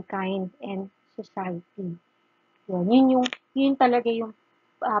mankind and society. Yun talaga yung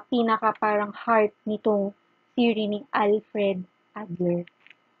pinaka parang heart nitong theory ni Alfred Adler.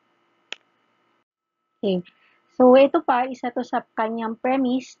 Okay. So, ito pa, isa to sa kanyang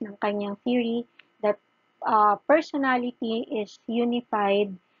premise ng kanyang theory that personality is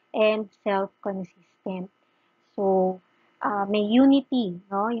unified and self-consistent. So, may unity,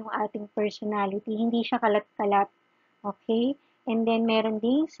 no? Yung ating personality, hindi siya kalat-kalat. Okay? And then, meron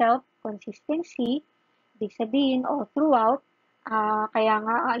ding self-consistency, ibig sabihin, all throughout, kaya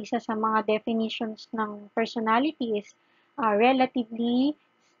nga, isa sa mga definitions ng personality is relatively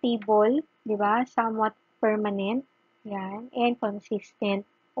stable, di ba? Somewhat permanent, yan, and consistent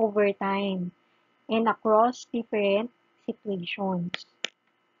over time and across different situations.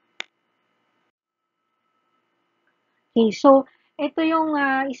 Okay, so ito yung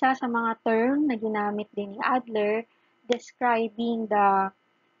isa sa mga term na ginamit din ni Adler describing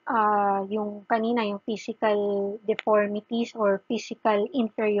yung kanina, yung physical deformities or physical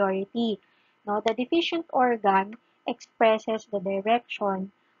inferiority. No? The deficient organ expresses the direction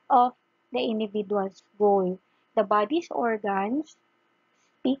of the individual's goal. The body's organs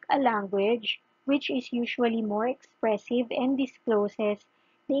speak a language which is usually more expressive and discloses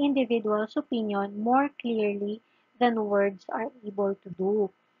the individual's opinion more clearly than words are able to do.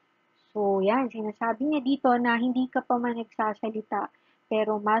 So, yan, sinasabi niya dito na hindi ka pa man nagsasalita,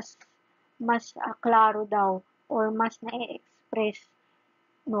 pero mas klaro daw or mas na-express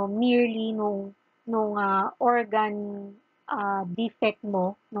no merely nung organ defect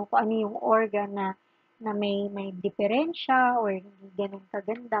mo, no kung ano yung organ na may diferensya or hindi ganun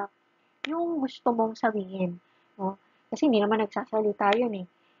kaganda, yung gusto mong sabihin, no? Kasi hindi naman nagsasalita yun eh.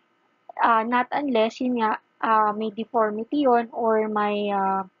 Not unless yun nga may deformity yun or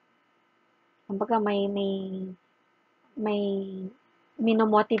kumbaga may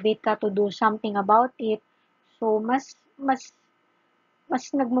minomotivate ka to do something about it. So, mas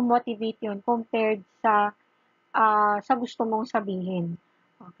nagmo-motivate yun compared sa gusto mong sabihin.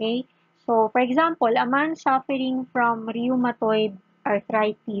 Okay? So, for example, a man suffering from rheumatoid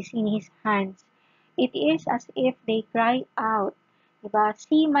arthritis in his hands, it is as if they cry out. Diba?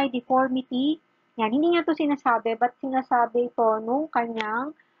 See my deformity. Yan, hindi niya to sinasabi, but sinasabi ito nung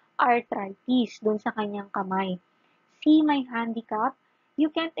kanyang arthritis dun sa kanyang kamay. See my handicap.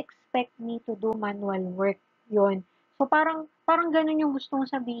 You can't expect me to do manual work. Yun. So, parang ganun yung gustong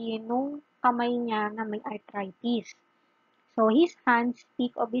sabihin nung kamay niya na may arthritis. So, his hands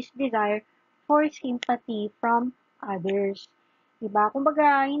speak of his desire for sympathy from others. Diba?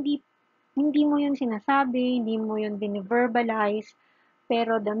 Kumbaga, hindi mo yun sinasabi, hindi mo yun biniverbalize,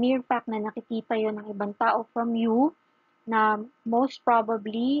 pero the mere fact na nakikita yun ng ibang tao from you, na most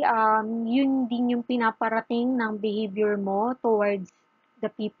probably, yun din yung pinaparating ng behavior mo towards the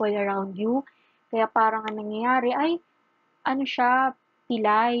people around you. Kaya parang ang nangyayari ay, ano siya,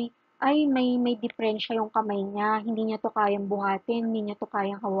 pilay, ay may diferensya yung kamay niya, hindi niya to kayang buhatin, hindi niya to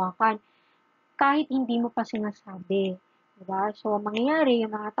kayang hawakan, kahit hindi mo pa sinasabi. Diba? So, ang mangyayari,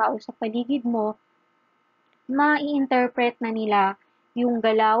 yung mga tao sa paligid mo, mai-interpret na nila yung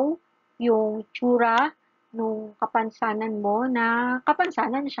galaw, yung tsura nung kapansanan mo na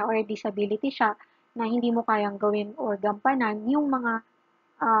kapansanan siya or disability siya na hindi mo kayang gawin or gampanan yung mga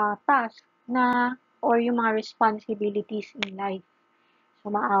task na or yung mga responsibilities in life. So,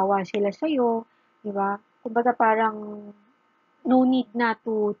 maawa sila sa'yo, di ba? Kumbaga parang no need na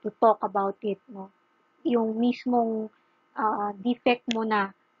to talk about it, no? Yung mismong defect mo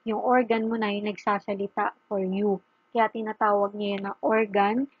na, yung organ mo na yung nagsasalita for you. Kaya tinatawag niya yun na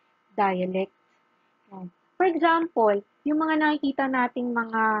organ dialect. Yan. For example, yung mga nakikita nating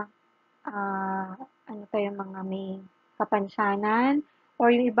mga ano to yung mga may kapansanan or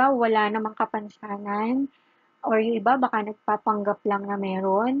yung iba wala namang kapansanan or yung iba baka nagpapanggap lang na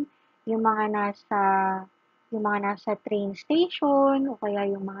meron, yung mga nasa train station o kaya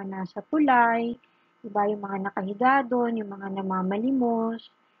yung mga nasa tulay, iba yung mga nakahiga doon, yung mga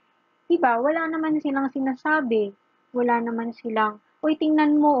namamalimos, diba, wala naman silang sinasabi, wala naman silang, uy,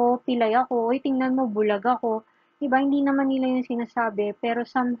 tingnan mo, oh, pilay ako, uy, tingnan mo, bulag ako, diba, hindi naman nila yung sinasabi, pero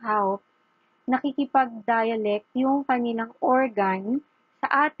somehow, nakikipag-dialect yung kanilang organ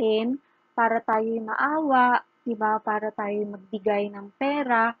sa atin para tayo maawa, 'di ba? Para tayo magbigay ng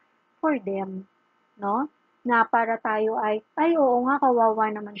pera for them, no? Na para tayo ay oo nga kawawa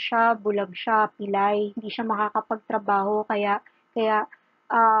naman siya, bulag siya, pilay, hindi siya makakapagtrabaho kaya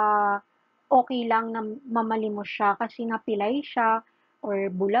ah okay lang na mamalimos siya kasi napilay siya or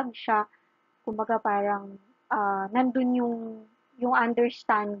bulag siya. Kumbaga parang nandun yung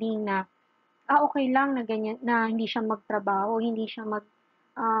understanding na okay lang na ganyan na hindi siya magtrabaho, hindi siya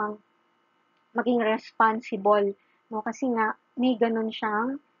ah, maging responsible, no? Kasi nga may ganun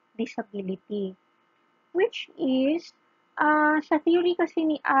siyang disability. Which is, sa theory kasi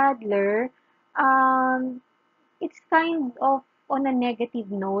ni Adler, it's kind of on a negative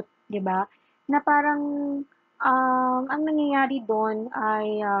note, 'di ba? Na parang ang nangyayari doon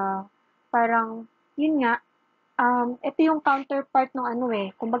ay parang yun nga ito yung counterpart ng ano eh.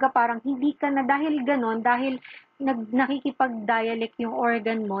 Kumbaga parang hindi ka na dahil ganon, dahil nakikipag-dialect yung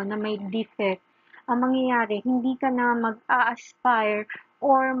organ mo na may defect, ang mangyayari, hindi ka na mag-a-aspire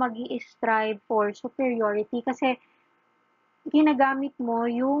or mag strive for superiority kasi ginagamit mo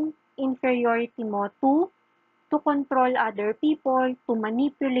yung inferiority mo to control other people, to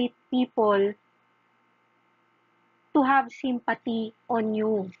manipulate people, to have sympathy on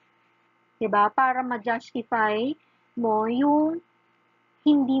you. 'Di ba? Para ma-justify mo yung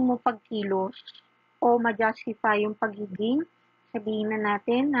hindi mo pagkilos o ma-justify yung pagiging, sabihin na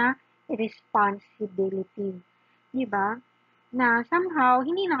natin na responsibility. 'Di ba? Na somehow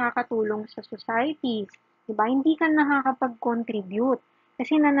hindi nakakatulong sa society. 'Di ba? Hindi ka nakakapag-contribute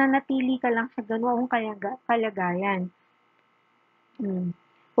kasi nananatili ka lang sa ganoong kalagayan.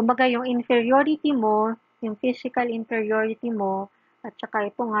 Kumbaga yung inferiority mo, yung physical inferiority mo, at saka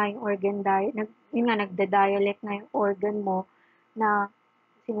ito nga yung organ yun nga nagda-dialect na yung organ mo na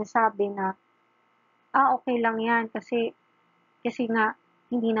sinasabi na okay lang yan kasi nga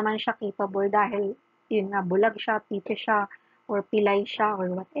hindi naman siya capable dahil yun nga bulag siya, pite siya, or pilay siya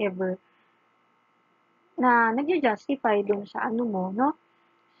or whatever na nagja-justify dun sa ano mo, no?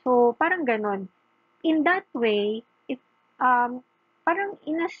 So, parang ganon. In that way, if parang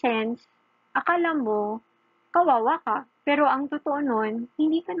in a sense, akala mo kawawa ka. Pero ang totoo nun,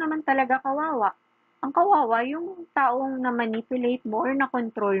 hindi ka naman talaga kawawa. Ang kawawa yung taong na-manipulate mo or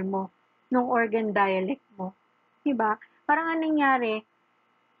na-control mo nung organ dialect mo. Diba? Parang anong nangyari,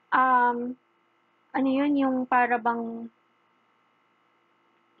 ano yun, yung para bang,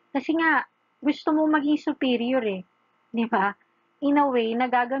 kasi nga, gusto mo maging superior eh. Diba? In a way,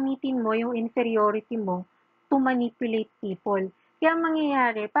 nagagamitin mo yung inferiority mo to manipulate people. Kaya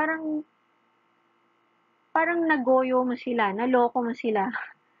mangyayari, parang nagoyo mo sila, naloko mo sila.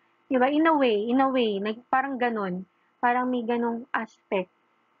 'Di ba? In a way, parang gano'n. Parang may gano'ng aspect,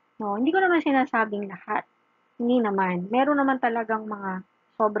 no? Hindi ko naman sinasabing lahat. Hindi naman. Meron naman talagang mga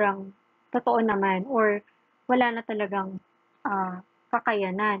sobrang totoo naman or wala na talagang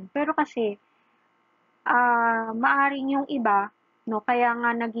kakayanan. Pero kasi, maaring yung iba, no, kaya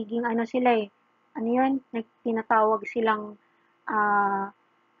nga nagiging ano sila eh, ano yun, tinatawag silang ah,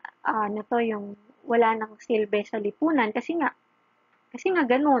 ano to, yung wala nang silbi sa lipunan kasi nga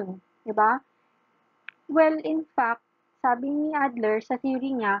ganun, 'di ba? Well, in fact, sabi ni Adler sa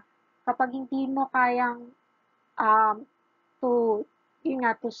theory niya, kapag hindi mo kayang um, to yun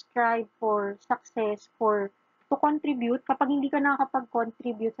nga, to strive for success, to contribute, kapag hindi ka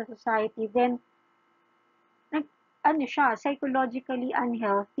nakakapag-contribute sa society, then ano siya, psychologically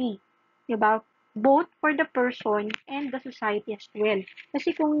unhealthy, 'di ba? Both for the person and the society as well.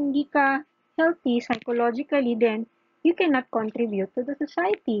 Kasi kung hindi ka healthy psychologically, then you cannot contribute to the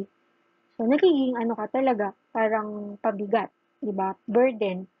society. So, nagiging ano ka talaga, parang pabigat, di ba?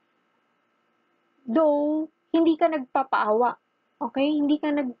 Burden. Though, hindi ka nagpapaawa. Okay? Hindi ka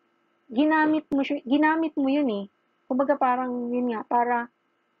ginamit mo yun eh. Kumbaga parang, yun nga, para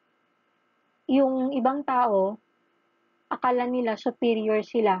yung ibang tao, akala nila superior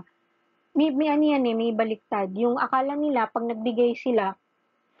sila. May ano yan eh, may baliktad. Yung akala nila, pag nagbigay sila,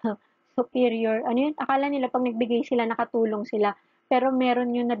 superior, ano yun? Akala nila pag nagbigay sila, nakatulong sila. Pero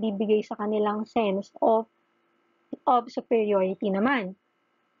meron yung nabibigay sa kanilang sense of superiority naman.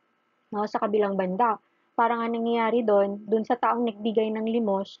 No, sa kabilang banda. Parang nga nangyayari doon sa taong nagbigay ng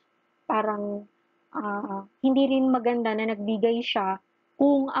limos, parang hindi rin maganda na nagbigay siya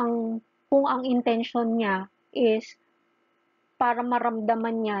kung ang intention niya is para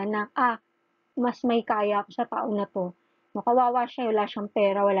maramdaman niya na mas may kaya ako sa tao na to. No, kawawa siya, wala siyang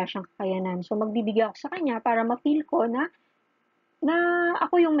pera, wala siyang kakayanan. So magbibigay ako sa kanya para ma-feel ko na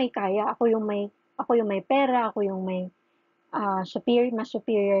ako yung may kaya, ako yung may pera, ako yung may mas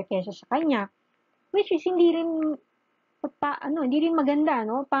superior kaysa sa kanya. Which is hindi rin maganda,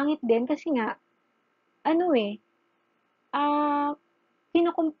 no? Pangit din kasi nga ano eh, ah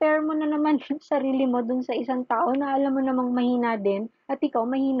kino-compare mo na naman yung sarili mo dun sa isang tao na alam mo namang mahina din at ikaw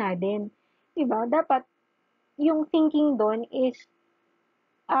mahina din. 'Di ba? Dapat yung thinking doon is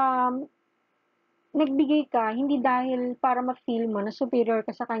um, nagbigay ka hindi dahil para ma-feel mo na superior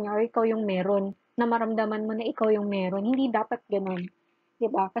ka sa kanya or ikaw yung meron, na maramdaman mo na ikaw yung meron. Hindi dapat gano'n. 'Di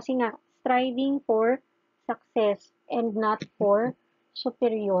ba? Kasi nga striving for success and not for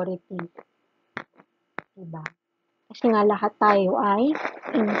superiority. 'Di ba? Kasi nga lahat tayo ay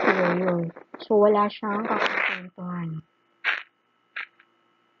inferior. So wala siyang kakontentuhan.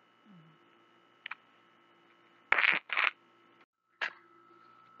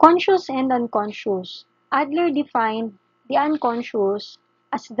 Conscious and unconscious. Adler defined the unconscious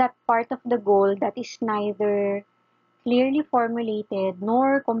as that part of the goal that is neither clearly formulated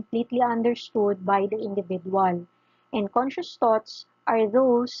nor completely understood by the individual. And conscious thoughts are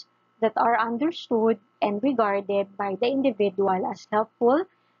those that are understood and regarded by the individual as helpful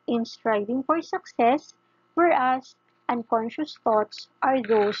in striving for success, whereas unconscious thoughts are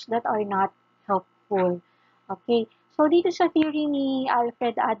those that are not helpful. Okay, so dito sa theory ni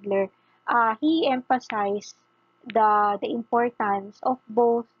Alfred Adler, he emphasized the importance of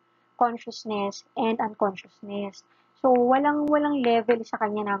both consciousness and unconsciousness. So, walang level sa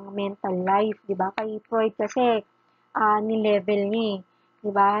kanya ng mental life, 'di ba? Kay Freud kasi ni-level niya eh,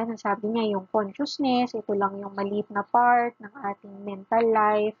 'di ba? Nasabi niya yung consciousness, ito lang yung maliit na part ng ating mental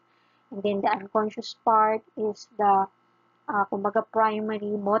life. And then the unconscious part is the kumbaga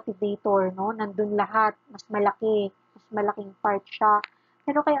primary motivator, no? Nandun lahat, mas malaking part siya.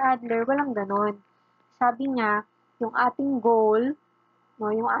 Pero kay Adler, walang ganon. Sabi niya, yung ating goal, no,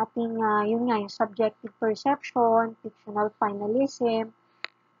 yung ating, yun nga, yung subjective perception, fictional finalism,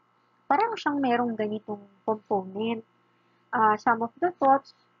 parang siyang merong ganitong component. Some of the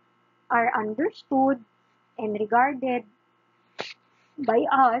thoughts are understood and regarded by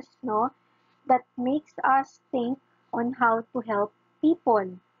us, no, that makes us think on how to help people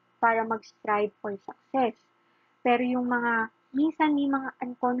para mag-strive for success. Pero yung minsan may mga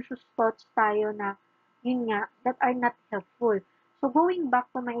unconscious thoughts tayo na, yun nga, that are not helpful. So, going back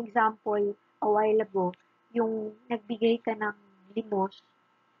to my example a while ago, yung nagbigay ka ng limos,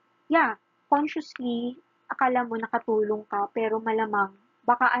 yeah, consciously, akala mo nakatulong ka, pero malamang,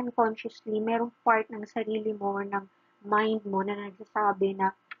 baka unconsciously, merong part ng sarili mo or ng mind mo na nagsasabi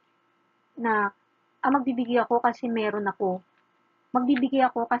na magbibigay ako kasi meron ako. Magbibigay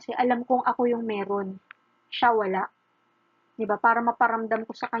ako kasi alam kong ako yung meron. Siya wala. 'Di ba? Para maparamdam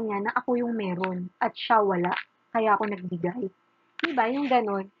ko sa kanya na ako yung meron at siya wala. Kaya ako nagbigay. 'Di ba? Yung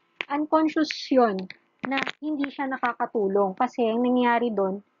ganon. Unconscious yun na hindi siya nakakatulong. Kasi ang nangyayari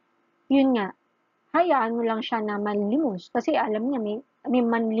doon, yun nga, hayaan mo lang siya na manlimos. Kasi alam niya may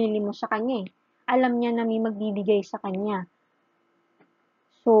manlilimos sa kanya eh. Alam niya na may magbibigay sa kanya.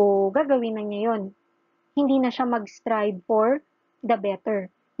 So, gagawin na niya yun. Hindi na siya mag-strive for the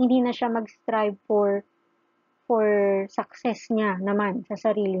better. Hindi na siya mag-strive for success niya naman sa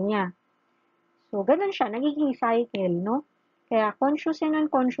sarili niya. So, ganun siya. Nagiging cycle, no? Kaya conscious and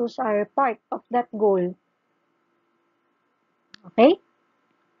unconscious are part of that goal. Okay?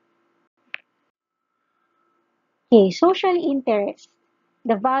 Okay, social interest.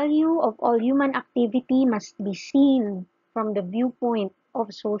 The value of all human activity must be seen from the viewpoint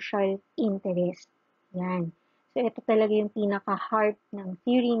of social interest. Yan. So, ito talaga yung pinaka-heart ng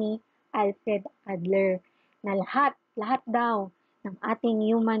theory ni Alfred Adler na lahat daw ng ating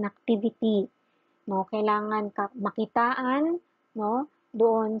human activity, no? Kailangan makitaan, no?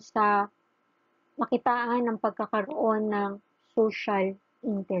 Doon sa makitaan ng pagkakaroon ng social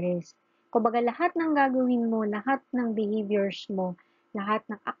interest. Kumbaga lahat ng gagawin mo, lahat ng behaviors mo, lahat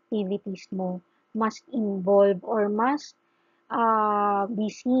ng activities mo must involve or must be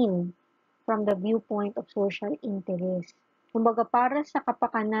seen from the viewpoint of social interest. Kumbaga para sa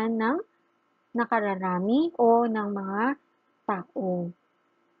kapakanan ng nakararami o ng mga tao.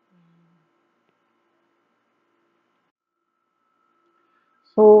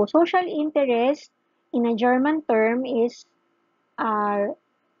 So, social interest in a German term is uh,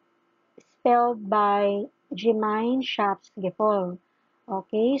 spelled by Gemeinschaftsgefühl.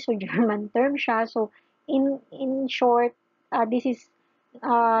 Okay, so German term siya. So, in short, this is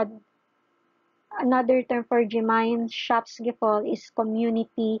uh, another term for Gemeinschaftsgefühl is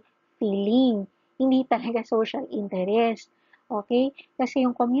community feeling. Hindi talaga social interest. Okay? Kasi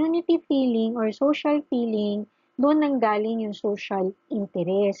yung community feeling or social feeling, doon nanggaling yung social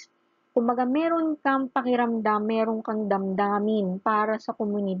interest. Kumbaga, meron kang pakiramdam, meron kang damdamin para sa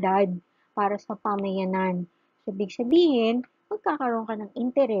komunidad, para sa pamayanan. So, ibig sabihin, magkakaroon ka ng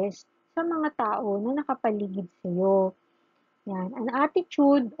interest sa mga tao na nakapaligid sa iyo. Yan, an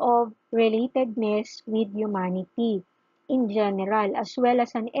attitude of relatedness with humanity in general, as well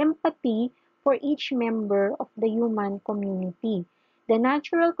as an empathy for each member of the human community, the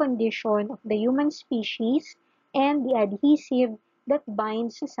natural condition of the human species, and the adhesive that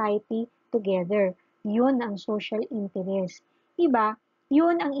binds society together. Yun ang social interest. Diba?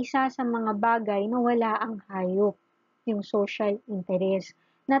 Yun ang isa sa mga bagay na wala ang hayop, yung social interest,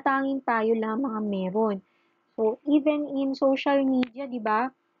 na tanging tayo lamang ang meron. So, even in social media, di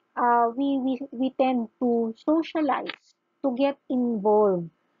ba, we tend to socialize, to get involved,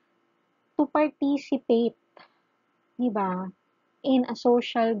 to participate, di ba, in a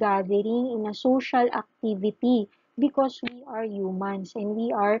social gathering, in a social activity, because we are humans and we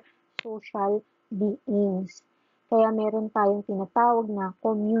are social beings. Kaya meron tayong tinatawag na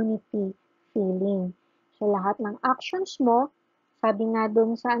community feeling. So, lahat ng actions mo, sabi nga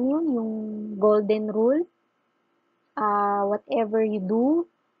doon sa ano yun, yung golden rule, whatever you do,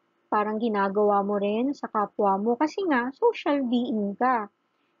 parang ginagawa mo rin sa kapwa mo kasi nga social being ka.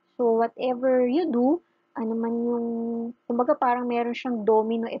 So whatever you do, ano man yung kumbaga parang meron siyang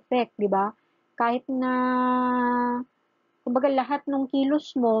domino effect, 'di ba? Kahit na kumbaga lahat ng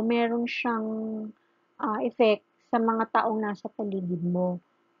kilos mo meron siyang effect sa mga taong nasa paligid mo.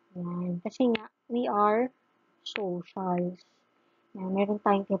 Yan. Kasi nga we are socials. Meron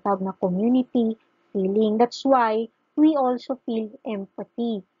tayong tinatawag na community feeling. That's why we also feel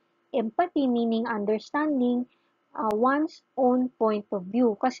empathy. Empathy meaning understanding one's own point of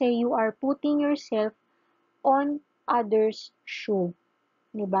view kasi you are putting yourself on others' shoe.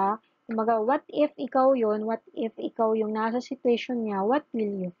 Diba? Kumbaga, what if ikaw yon? What if ikaw yung nasa situation niya? What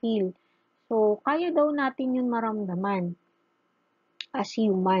will you feel? So, kaya daw natin yun maramdaman as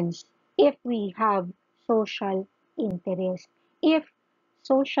humans if we have social interest. If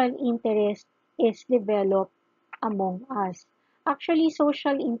social interest is developed among us. Actually,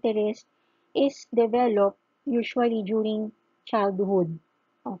 social interest is developed usually during childhood.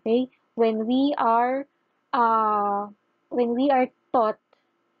 Okay? Uh, when we are taught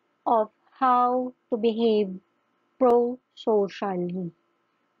of how to behave pro-socially.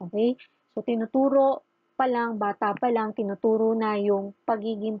 Okay? So, tinuturo pa lang, bata pa lang, tinuturo na yung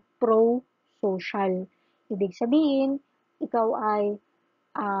pagiging pro-social. Ibig sabihin, ikaw ay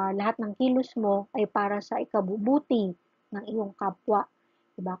lahat ng kilos mo ay para sa ikabubuti ng iyong kapwa.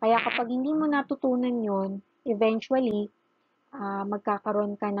 Diba? Kaya kapag hindi mo natutunan yon, eventually,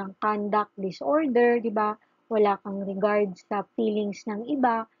 magkakaroon ka ng conduct disorder, diba? Wala kang regard sa feelings ng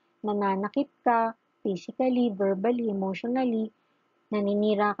iba, nananakit ka, physically, verbally, emotionally,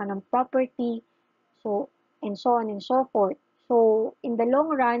 naninira ka ng property, so, and so on and so forth. So, in the long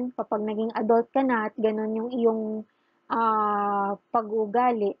run, kapag naging adult ka na at ganun yung iyong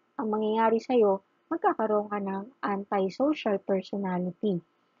pag-uugali ang mangyayari sa'yo, magkakaroon ka ng antisocial personality.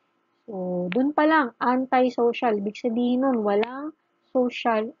 So, dun pa lang, antisocial, ibig sabihin nun, walang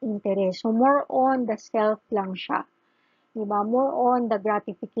social interest. So, more on the self lang siya. Diba? More on the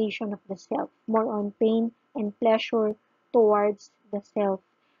gratification of the self. More on pain and pleasure towards the self.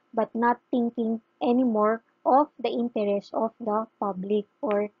 But not thinking anymore of the interest of the public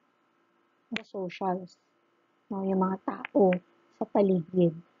or the socials. No, yung mga tao sa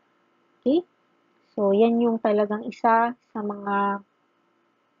paligid. Okay? So, yan yung talagang isa sa mga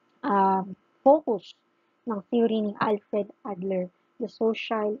focus ng theory ni Alfred Adler, the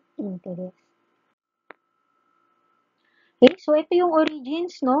social interest. Okay, so ito yung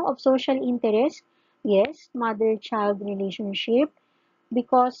origins, no, of social interest. Yes, mother-child relationship,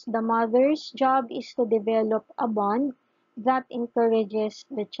 because the mother's job is to develop a bond that encourages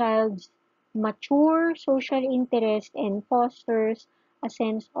the child's mature social interest and fosters a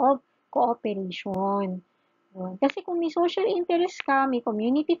sense of cooperation. Yun. Kasi kung may social interest ka, may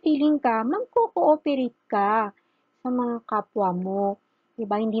community feeling ka, magko-cooperate ka sa mga kapwa mo.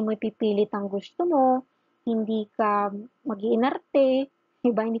 Diba? Hindi mo ipipilit ang gusto mo, hindi ka mag-iinarte,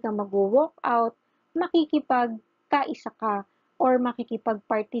 diba? Hindi ka mag-walk out, makikipagkaisa ka or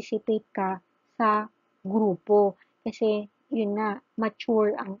makikipag-participate ka sa grupo. Kasi yun na,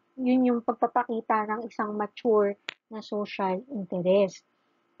 mature yun yung pagpapakita ng isang mature na social interest.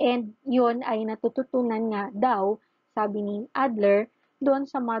 And yun ay natututunan nga daw, sabi ni Adler, doon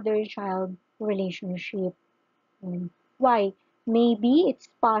sa mother-child relationship. Why? Maybe it's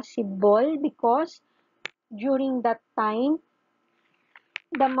possible because during that time,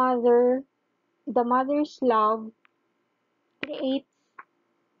 the mother, the mother's love creates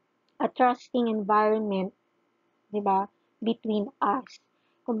a trusting environment, di ba, between us.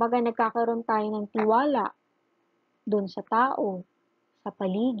 Kumbaga, nagkakaroon tayo ng tiwala doon sa tao, sa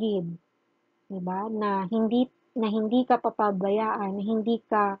paligid, di ba, na hindi ka papabayaan, na hindi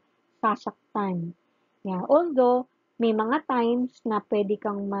ka sasaktan. Yeah. Although, may mga times na pwede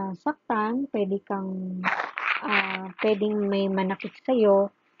kang masaktan, pwedeng may manakit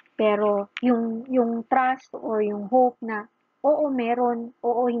sa'yo, pero yung trust or yung hope na, oo, meron,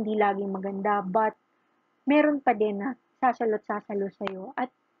 oo, hindi laging maganda, but meron pa din na sasalo sa'yo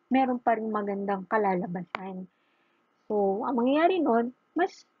at meron pa rin magandang kalalabasan. So, ang mangyayari nun,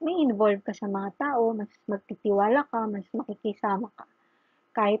 mas may involve ka sa mga tao, mas magtitiwala ka, mas makikisama ka.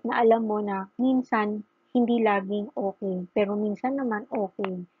 Kahit na alam mo na minsan hindi laging okay, pero minsan naman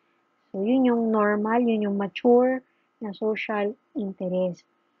okay. So, yun yung normal, yun yung mature na social interest.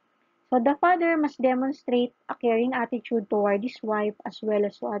 So, the father must demonstrate a caring attitude toward his wife as well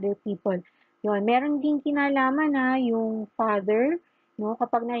as to other people. Yun, meron din kinalaman na yung father, no,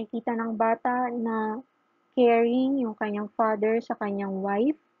 kapag nakikita ng bata na caring yung kanyang father sa kanyang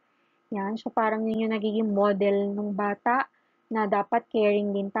wife, yan, so parang yun yung nagiging model ng bata na dapat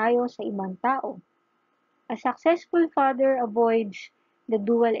caring din tayo sa ibang tao. A successful father avoids the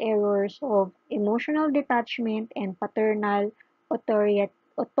dual errors of emotional detachment and paternal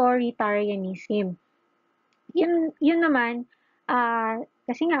authoritarianism. Yun naman,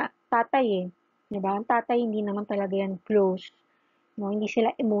 kasi nga, tatay eh. Diba? Ang tatay, hindi naman talaga yan close. No? Hindi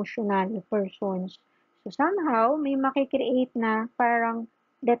sila emotional persons. So, somehow, may makikreate na parang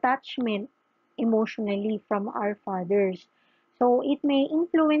detachment emotionally from our fathers. So, it may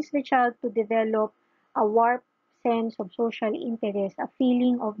influence the child to develop a warped sense of social interest, a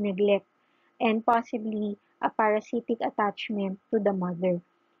feeling of neglect, and possibly a parasitic attachment to the mother.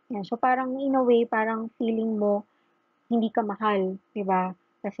 Yan. So, parang in a way, parang feeling mo hindi ka mahal, di ba?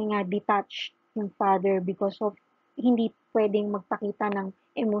 Kasi nga detached yung father because of hindi pwedeng magpakita ng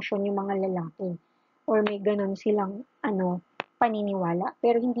emosyon yung mga lalaki. Or may ganun silang paniniwala.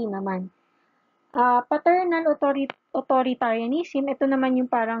 Pero hindi naman. Paternal authoritarianism, ito naman yung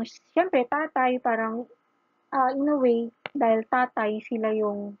parang, siyempre, tatay, parang, in a way, dahil tatay, sila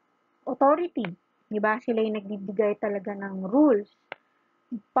yung authority. Di ba? Sila yung nagbibigay talaga ng rules,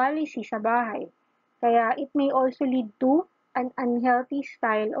 policy sa bahay. Kaya it may also lead to an unhealthy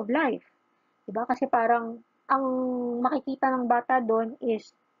style of life. Diba? Kasi parang ang makikita ng bata doon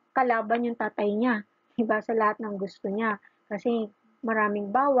is kalaban yung tatay niya. Diba? Sa lahat ng gusto niya. Kasi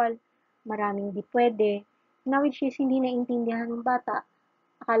maraming bawal, maraming di pwede. Na which is hindi naintindihan ng bata.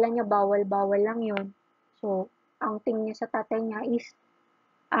 Akala niya bawal-bawal lang yon. So, ang tingin niya sa tatay niya is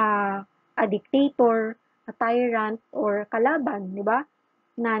a dictator, a tyrant, or kalaban, di ba?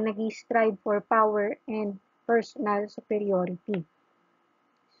 Na nag-strive for power and personal superiority.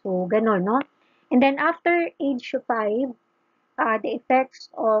 So, ganon, no? And then, after age 5, the effects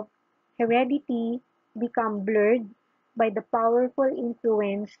of heredity become blurred by the powerful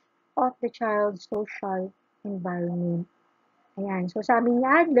influence of the child's social environment. Ayan. So, sabi ni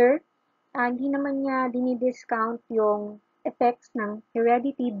Adler, hindi naman niya dinidiscount yung effects ng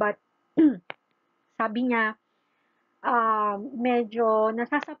heredity, but sabi niya, medyo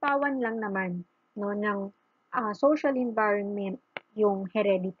nasasapawan lang naman no, ng social environment yung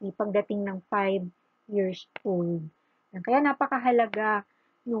heredity pagdating ng 5 years old. Kaya napakahalaga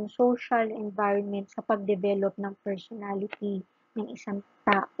yung social environment sa pagdevelop ng personality ng isang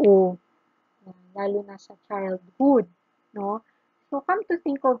tao, lalo na sa childhood. No? So come to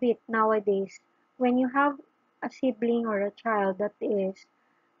think of it nowadays, when you have a sibling or a child that is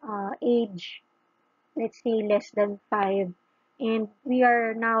age, let's say, less than 5, And we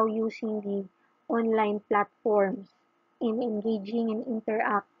are now using the online platforms in engaging and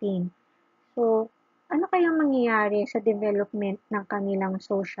interacting. So, ano kaya mangyayari sa development ng kanilang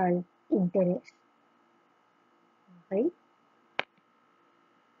social interest? Okay?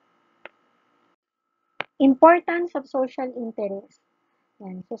 Importance of social interest.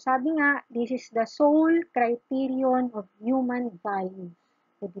 Yan. So, sabi nga, this is the sole criterion of human values.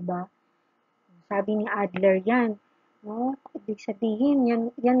 So, diba? Sabi ni Adler yan. No? Ibig sabihin,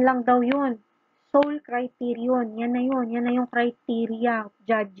 yan lang daw yun. Sole criterion. Yan na yun. Yan na yung criteria of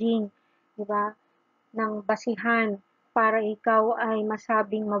judging. Diba? Ng basihan para ikaw ay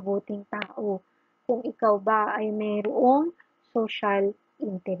masabing mabuting tao. Kung ikaw ba ay mayroong social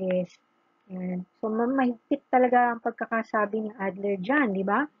interest. Yan. So, mahigpit talaga ang pagkakasabi ni Adler dyan, di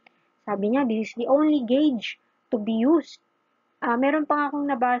ba? Sabi niya, this is the only gauge to be used. Meron pa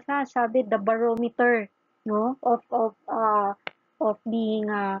akong nabasa, sabi, the barometer, no, of being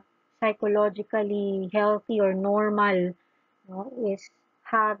psychologically healthy or normal, no, is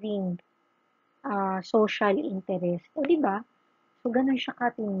having social interest. O, di ba? So, ganun siya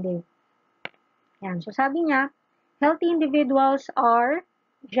katindi. Yan. So, sabi niya, healthy individuals are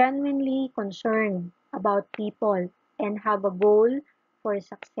genuinely concerned about people and have a goal for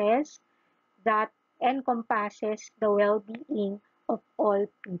success that encompasses the well-being of all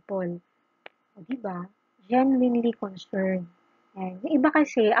people. O, diba? Genuinely concerned. Yan. Yung iba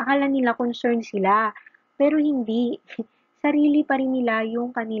kasi, akala nila concerned sila, pero hindi. Sarili pa rin nila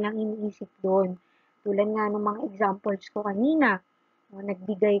yung kanilang iniisip doon. Tulad nga ng mga examples ko kanina,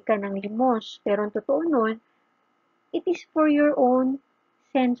 nagbigay ka ng limos, pero ang totoo nun, it is for your own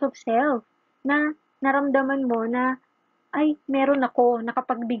sense of self, na naramdaman mo na, ay, meron ako,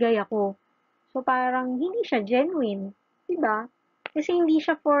 nakapagbigay ako. So, parang hindi siya genuine, diba? Kasi hindi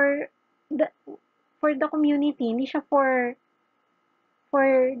siya for the community, hindi siya for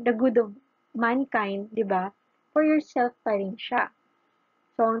the good of mankind, diba? For yourself pa rin siya.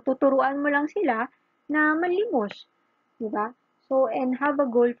 So, tuturuan mo lang sila na malimos, diba? So, and have a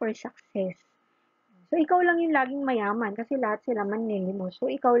goal for success. So, ikaw lang yung laging mayaman kasi lahat sila manlilimos. So,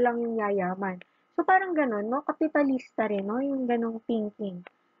 ikaw lang yung yayaman. So, parang ganun, no? Kapitalista rin, no? Yung ganong thinking.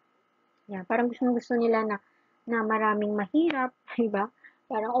 Yeah, parang gusto nila na maraming mahirap, diba?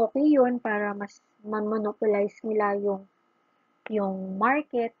 Parang okay yun para mas monopolize nila yung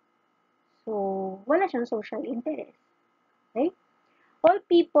market. So, wala siyang social interest. Okay? All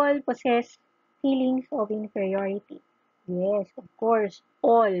people possess feelings of inferiority. Yes, of course,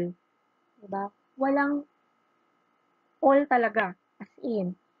 all. Diba? Walang all talaga, as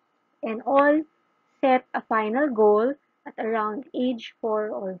in. And all set a final goal at around age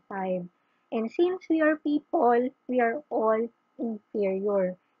 4 or 5. And since we are people, we are all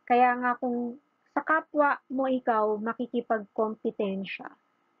inferior. Kaya nga kung sa kapwa mo ikaw makikipagkompetensya,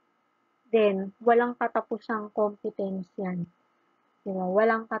 then walang katapusang competence yan. Diba?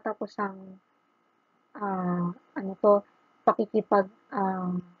 Walang katapusang pakikipag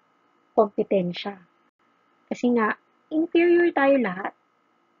kompetensya. Kasi nga, inferior tayo lahat.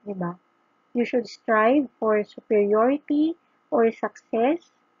 Diba? You should strive for superiority or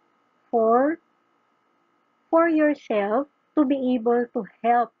success for yourself to be able to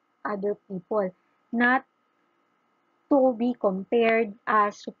help other people, not to be compared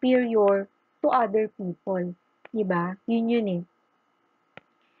as superior to other people. Diba? Yun eh.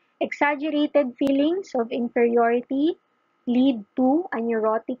 Exaggerated feelings of inferiority lead to a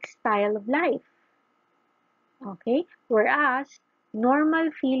neurotic style of life. Okay? Whereas,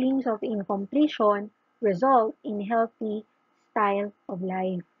 normal feelings of incompletion result in healthy style of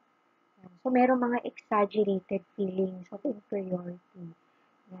life. So, merong mga exaggerated feelings of inferiority.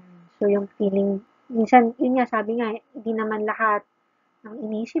 So, yung feeling, minsan, yun nga, sabi nga, hindi naman lahat ng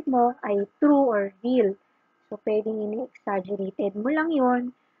inisip mo ay true or real. So, pwedeng ini-exaggerated mo lang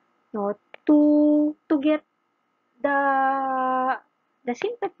yun, no, to get the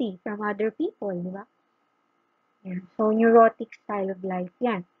sympathy from other people, di ba? Yan. So, neurotic style of life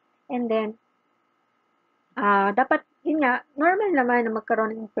yan. And then, dapat, yun nga, normal naman na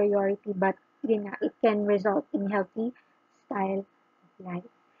magkaroon ng inferiority, but, yun nga, it can result in healthy style of life.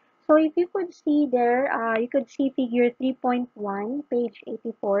 So, if you could see there, you could see figure 3.1, page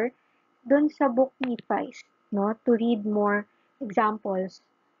 84, dun sa book ni Feist, no, to read more examples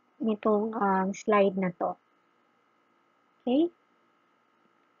nitong slide na to. Okay?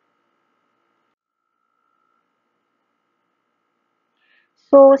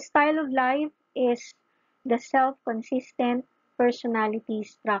 So, style of life is the self-consistent personality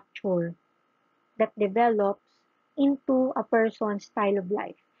structure that develops into a person's style of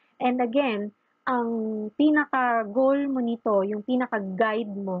life. And again, ang pinaka-goal mo nito, yung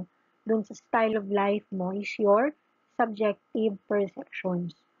pinaka-guide mo dun sa style of life mo is your subjective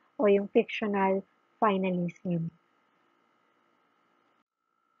perceptions o yung fictional finalism.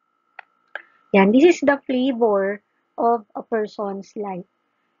 Yan, this is the flavor of a person's life.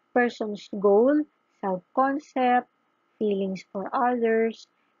 Person's goal, self-concept, feelings for others,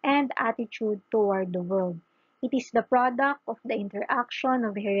 and attitude toward the world. It is the product of the interaction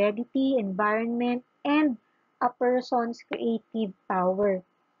of heredity, environment, and a person's creative power.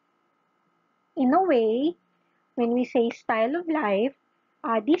 In a way, when we say style of life,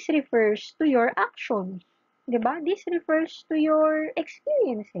 this refers to your actions. Diba? This refers to your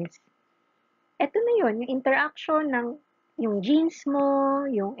experiences. Ito na yun, yung interaction ng yung genes mo,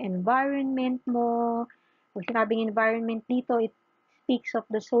 yung environment mo. Kung sinabing environment dito, it speaks of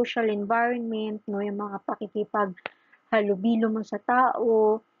the social environment, no, yung mga pakikipaghalubilo mo sa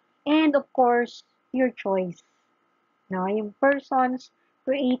tao, and of course, your choice. No, yung person's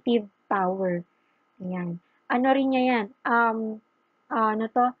creative power. Ayan. Ano rin niya yan? Ano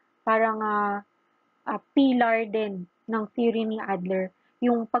to? Parang pillar din ng theory ni Adler,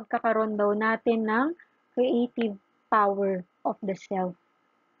 yung pagkakaroon daw natin ng creative power of the self.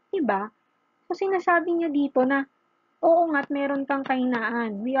 Diba? So, sinasabi niya dito na, oo nga't meron kang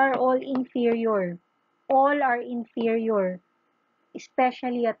kahinaan. We are all inferior. All are inferior,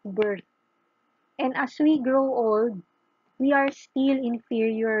 especially at birth. And as we grow old, we are still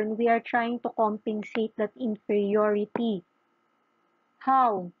inferior and we are trying to compensate that inferiority.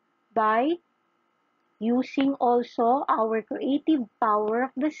 How? By using also our creative power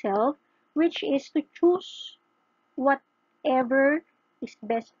of the self, which is to choose whatever is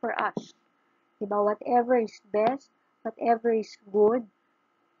best for us. Diba? Whatever is best, whatever is good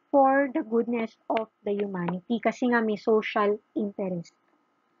for the goodness of the humanity. Kasi nga may social interest.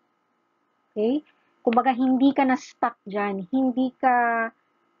 Okay? Kumbaga, hindi ka na-stuck dyan. Hindi ka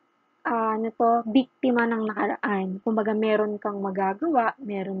biktima ng nakaraan. Kumbaga, meron kang magagawa,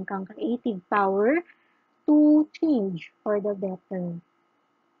 meron kang creative power to change for the better.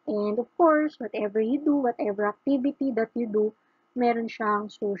 And of course, whatever you do, whatever activity that you do, meron siyang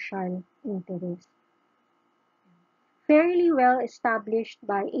social interest. Fairly well established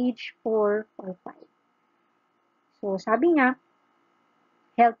by age 4 or 5. So, sabi nga,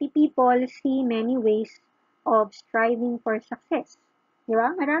 healthy people see many ways of striving for success. Di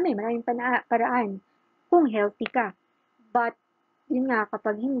ba? Maraming paraan kung healthy ka. But, yun nga,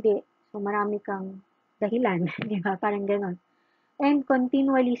 kapag hindi, so marami kang dahilan. Di ba? Parang ganon. And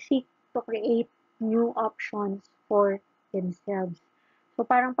continually seek to create new options for themselves. So,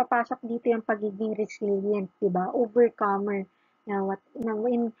 parang papasok dito yung pagiging resilient, diba? Overcomer.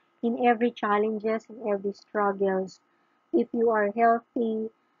 In every challenges, in every struggles, if you are healthy,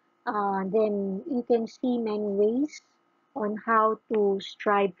 then you can see many ways on how to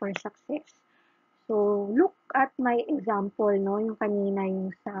strive for success. So, look at my example, no? Yung kanina, yung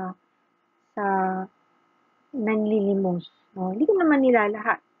sa nanlilimos. No? Hindi ko naman nila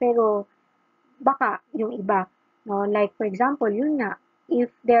lahat, pero baka yung iba. No? Like, for example, yun nga, if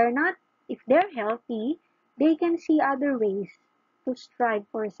they're healthy, they can see other ways to strive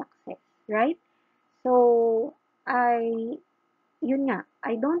for success, right? So, yun nga,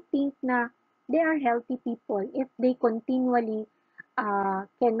 I don't think na they are healthy people if they continually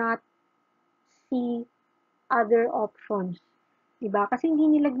cannot see other options. Diba? Kasi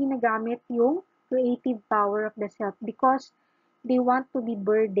hindi nila ginagamit yung creative power of the self because they want to be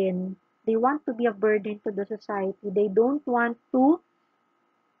burdened. They want to be a burden to the society. They don't want to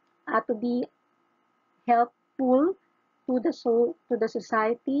be helpful to the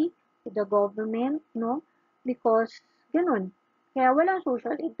society, to the government, no? Because ganun. Kaya walang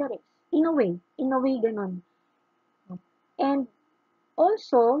social interest. In a way ganun. And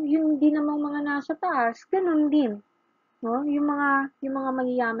also, yung din namang mga nasa taas, ganun din. No? Yung mga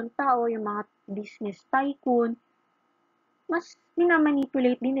mayayaman tao, yung mga business tycoon, mas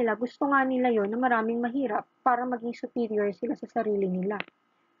minamanipulate din nila. Gusto nga nila yon na maraming mahirap para maging superior sila sa sarili nila.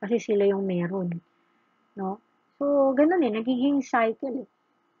 Kasi sila yung meron. No? So, ganun nagiging cycle.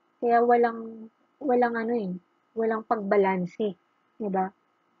 Kaya walang walang pagbalanse. Diba?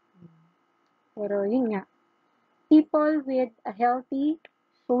 Pero yun nga, people with a healthy,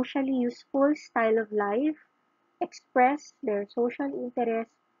 socially useful style of life express their social interest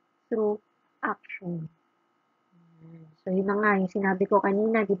through action. So, yun na nga, yung sinabi ko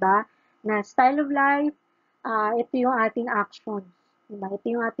kanina, di ba? Na style of life, ito yung ating actions. Diba? Ito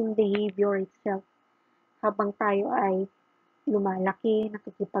yung ating behavior itself. Habang tayo ay lumalaki,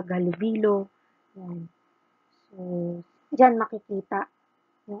 nakikipaghalubilo. Yan. So, dyan makikita.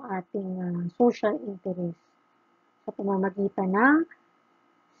 yung ating social interest sa pamamagitan ng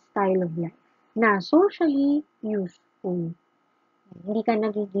style of life na socially useful. Hindi ka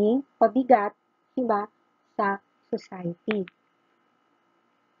nagiging pabigat, diba, sa society.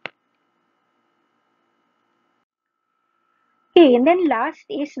 Okay, and then last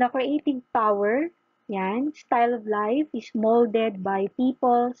is the creative power. Yan, style of life is molded by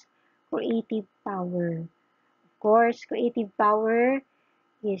people's creative power. Of course, creative power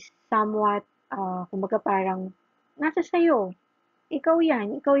is somewhat, kumbaga parang, nasa sayo. Ikaw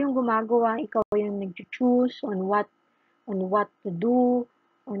yan, ikaw yung gumagawa, ikaw yung nag-choose on what to do,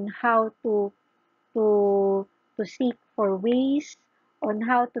 on how to seek for ways, on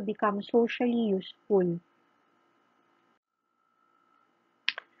how to become socially useful.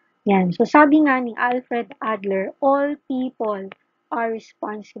 Yan. So sabi nga ni Alfred Adler, all people are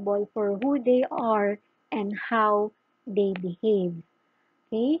responsible for who they are and how they behave.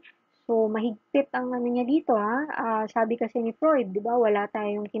 Okay? So mahigpit ang ano niya dito ha. Sabi kasi ni Freud, 'di ba? Wala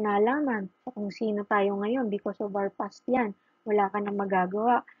tayong kinalaman sa kung sino tayo ngayon because of our past 'yan. Wala ka nang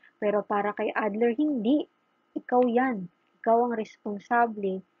magagawa. Pero para kay Adler, hindi. Ikaw 'yan. Ikaw ang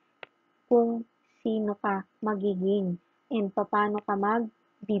responsable kung sino ka magiging and paano ka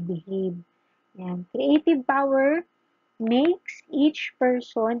mag-behave. Yan. Creative power makes each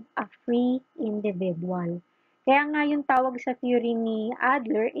person a free individual. Kaya nga yung tawag sa theory ni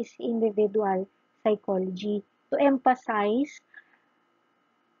Adler is individual psychology to emphasize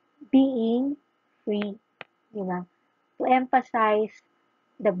being free. Diba? To emphasize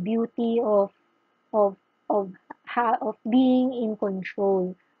the beauty of of of being in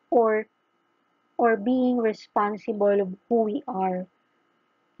control or being responsible of who we are.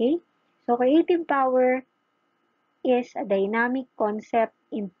 Okay? So creative power is a dynamic concept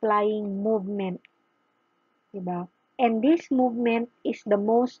implying movement. Diba? And this movement is the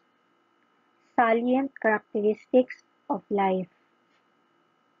most salient characteristics of life.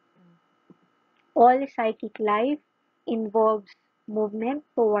 All psychic life involves movement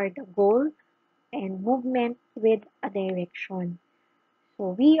toward a goal and movement with a direction.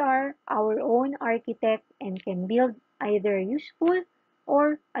 So we are our own architect and can build either a useful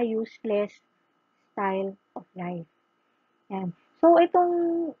or a useless style of life. Yan. So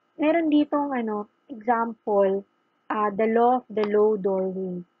itong meron ditong example, the law of the low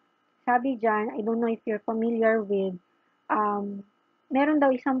doorway. Sabi diyan, I don't know if you're familiar with meron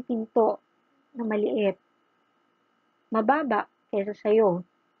daw isang pinto na maliit. Mababa kaysa sa'yo.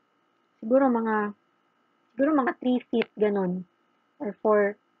 Siguro mga 3 feet ganun or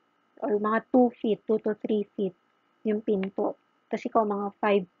 4 or mga 2 feet, 2 to 3 feet yung pinto. Tapos ikaw mga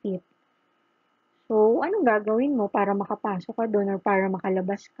 5 feet. So, anong gagawin mo para makapasok ka doon or para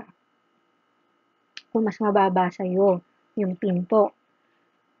makalabas ka? Kung mas mababa sa'yo yung pinto.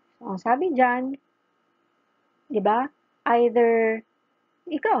 So, ang sabi dyan, di ba? Either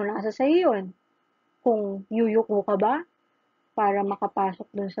ikaw, nasa sa'yo yun. Kung yuyuko ka ba para makapasok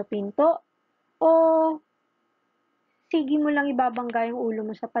doon sa pinto o sige mo lang ibabangga yung ulo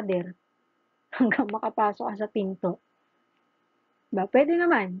mo sa pader hanggang makapasok ka sa pinto. Diba? Pwede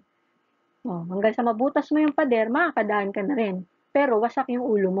naman. Hanggang sa mabutas mo yung pader, makakadaan ka na rin. Pero wasak yung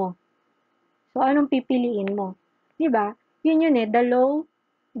ulo mo. So, anong pipiliin mo? Diba? Yun eh, the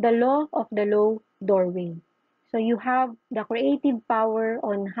law of the low doorway. So, you have the creative power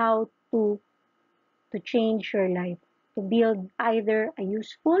on how to change your life, to build either a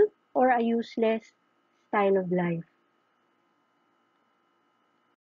useful or a useless style of life.